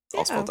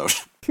 All spelled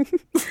out.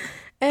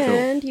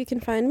 And you can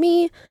find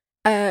me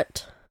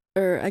at,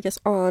 or I guess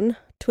on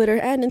Twitter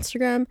and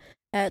Instagram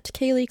at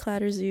Kaylee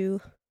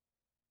Clatterzoo.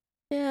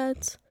 Yeah,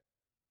 it's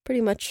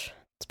pretty much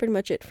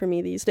it for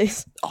me these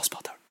days. All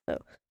spelled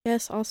out.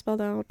 Yes, all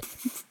spelled out.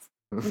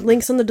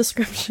 Links in the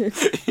description.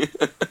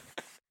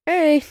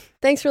 Alright,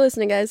 thanks for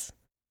listening, guys.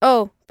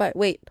 Oh, but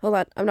wait, hold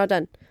on, I'm not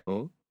done.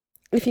 Oh?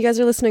 If you guys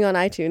are listening on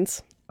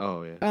iTunes,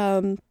 Oh,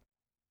 yeah.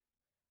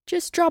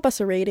 just drop us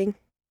a rating.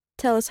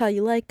 Tell us how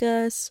you like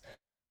us.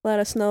 Let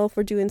us know if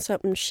we're doing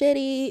something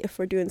shitty, if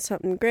we're doing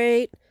something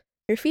great.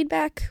 Your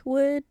feedback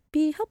would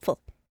be helpful.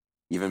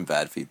 Even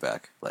bad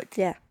feedback. Like,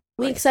 Yeah.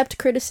 We Like- accept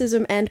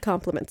criticism and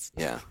compliments.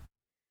 yeah.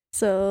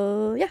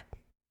 So, yeah.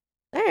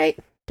 Alright,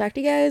 talk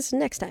to you guys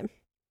next time.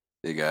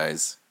 Hey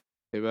guys.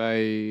 Hey,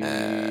 bye.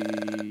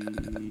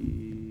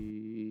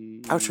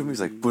 Outro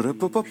music.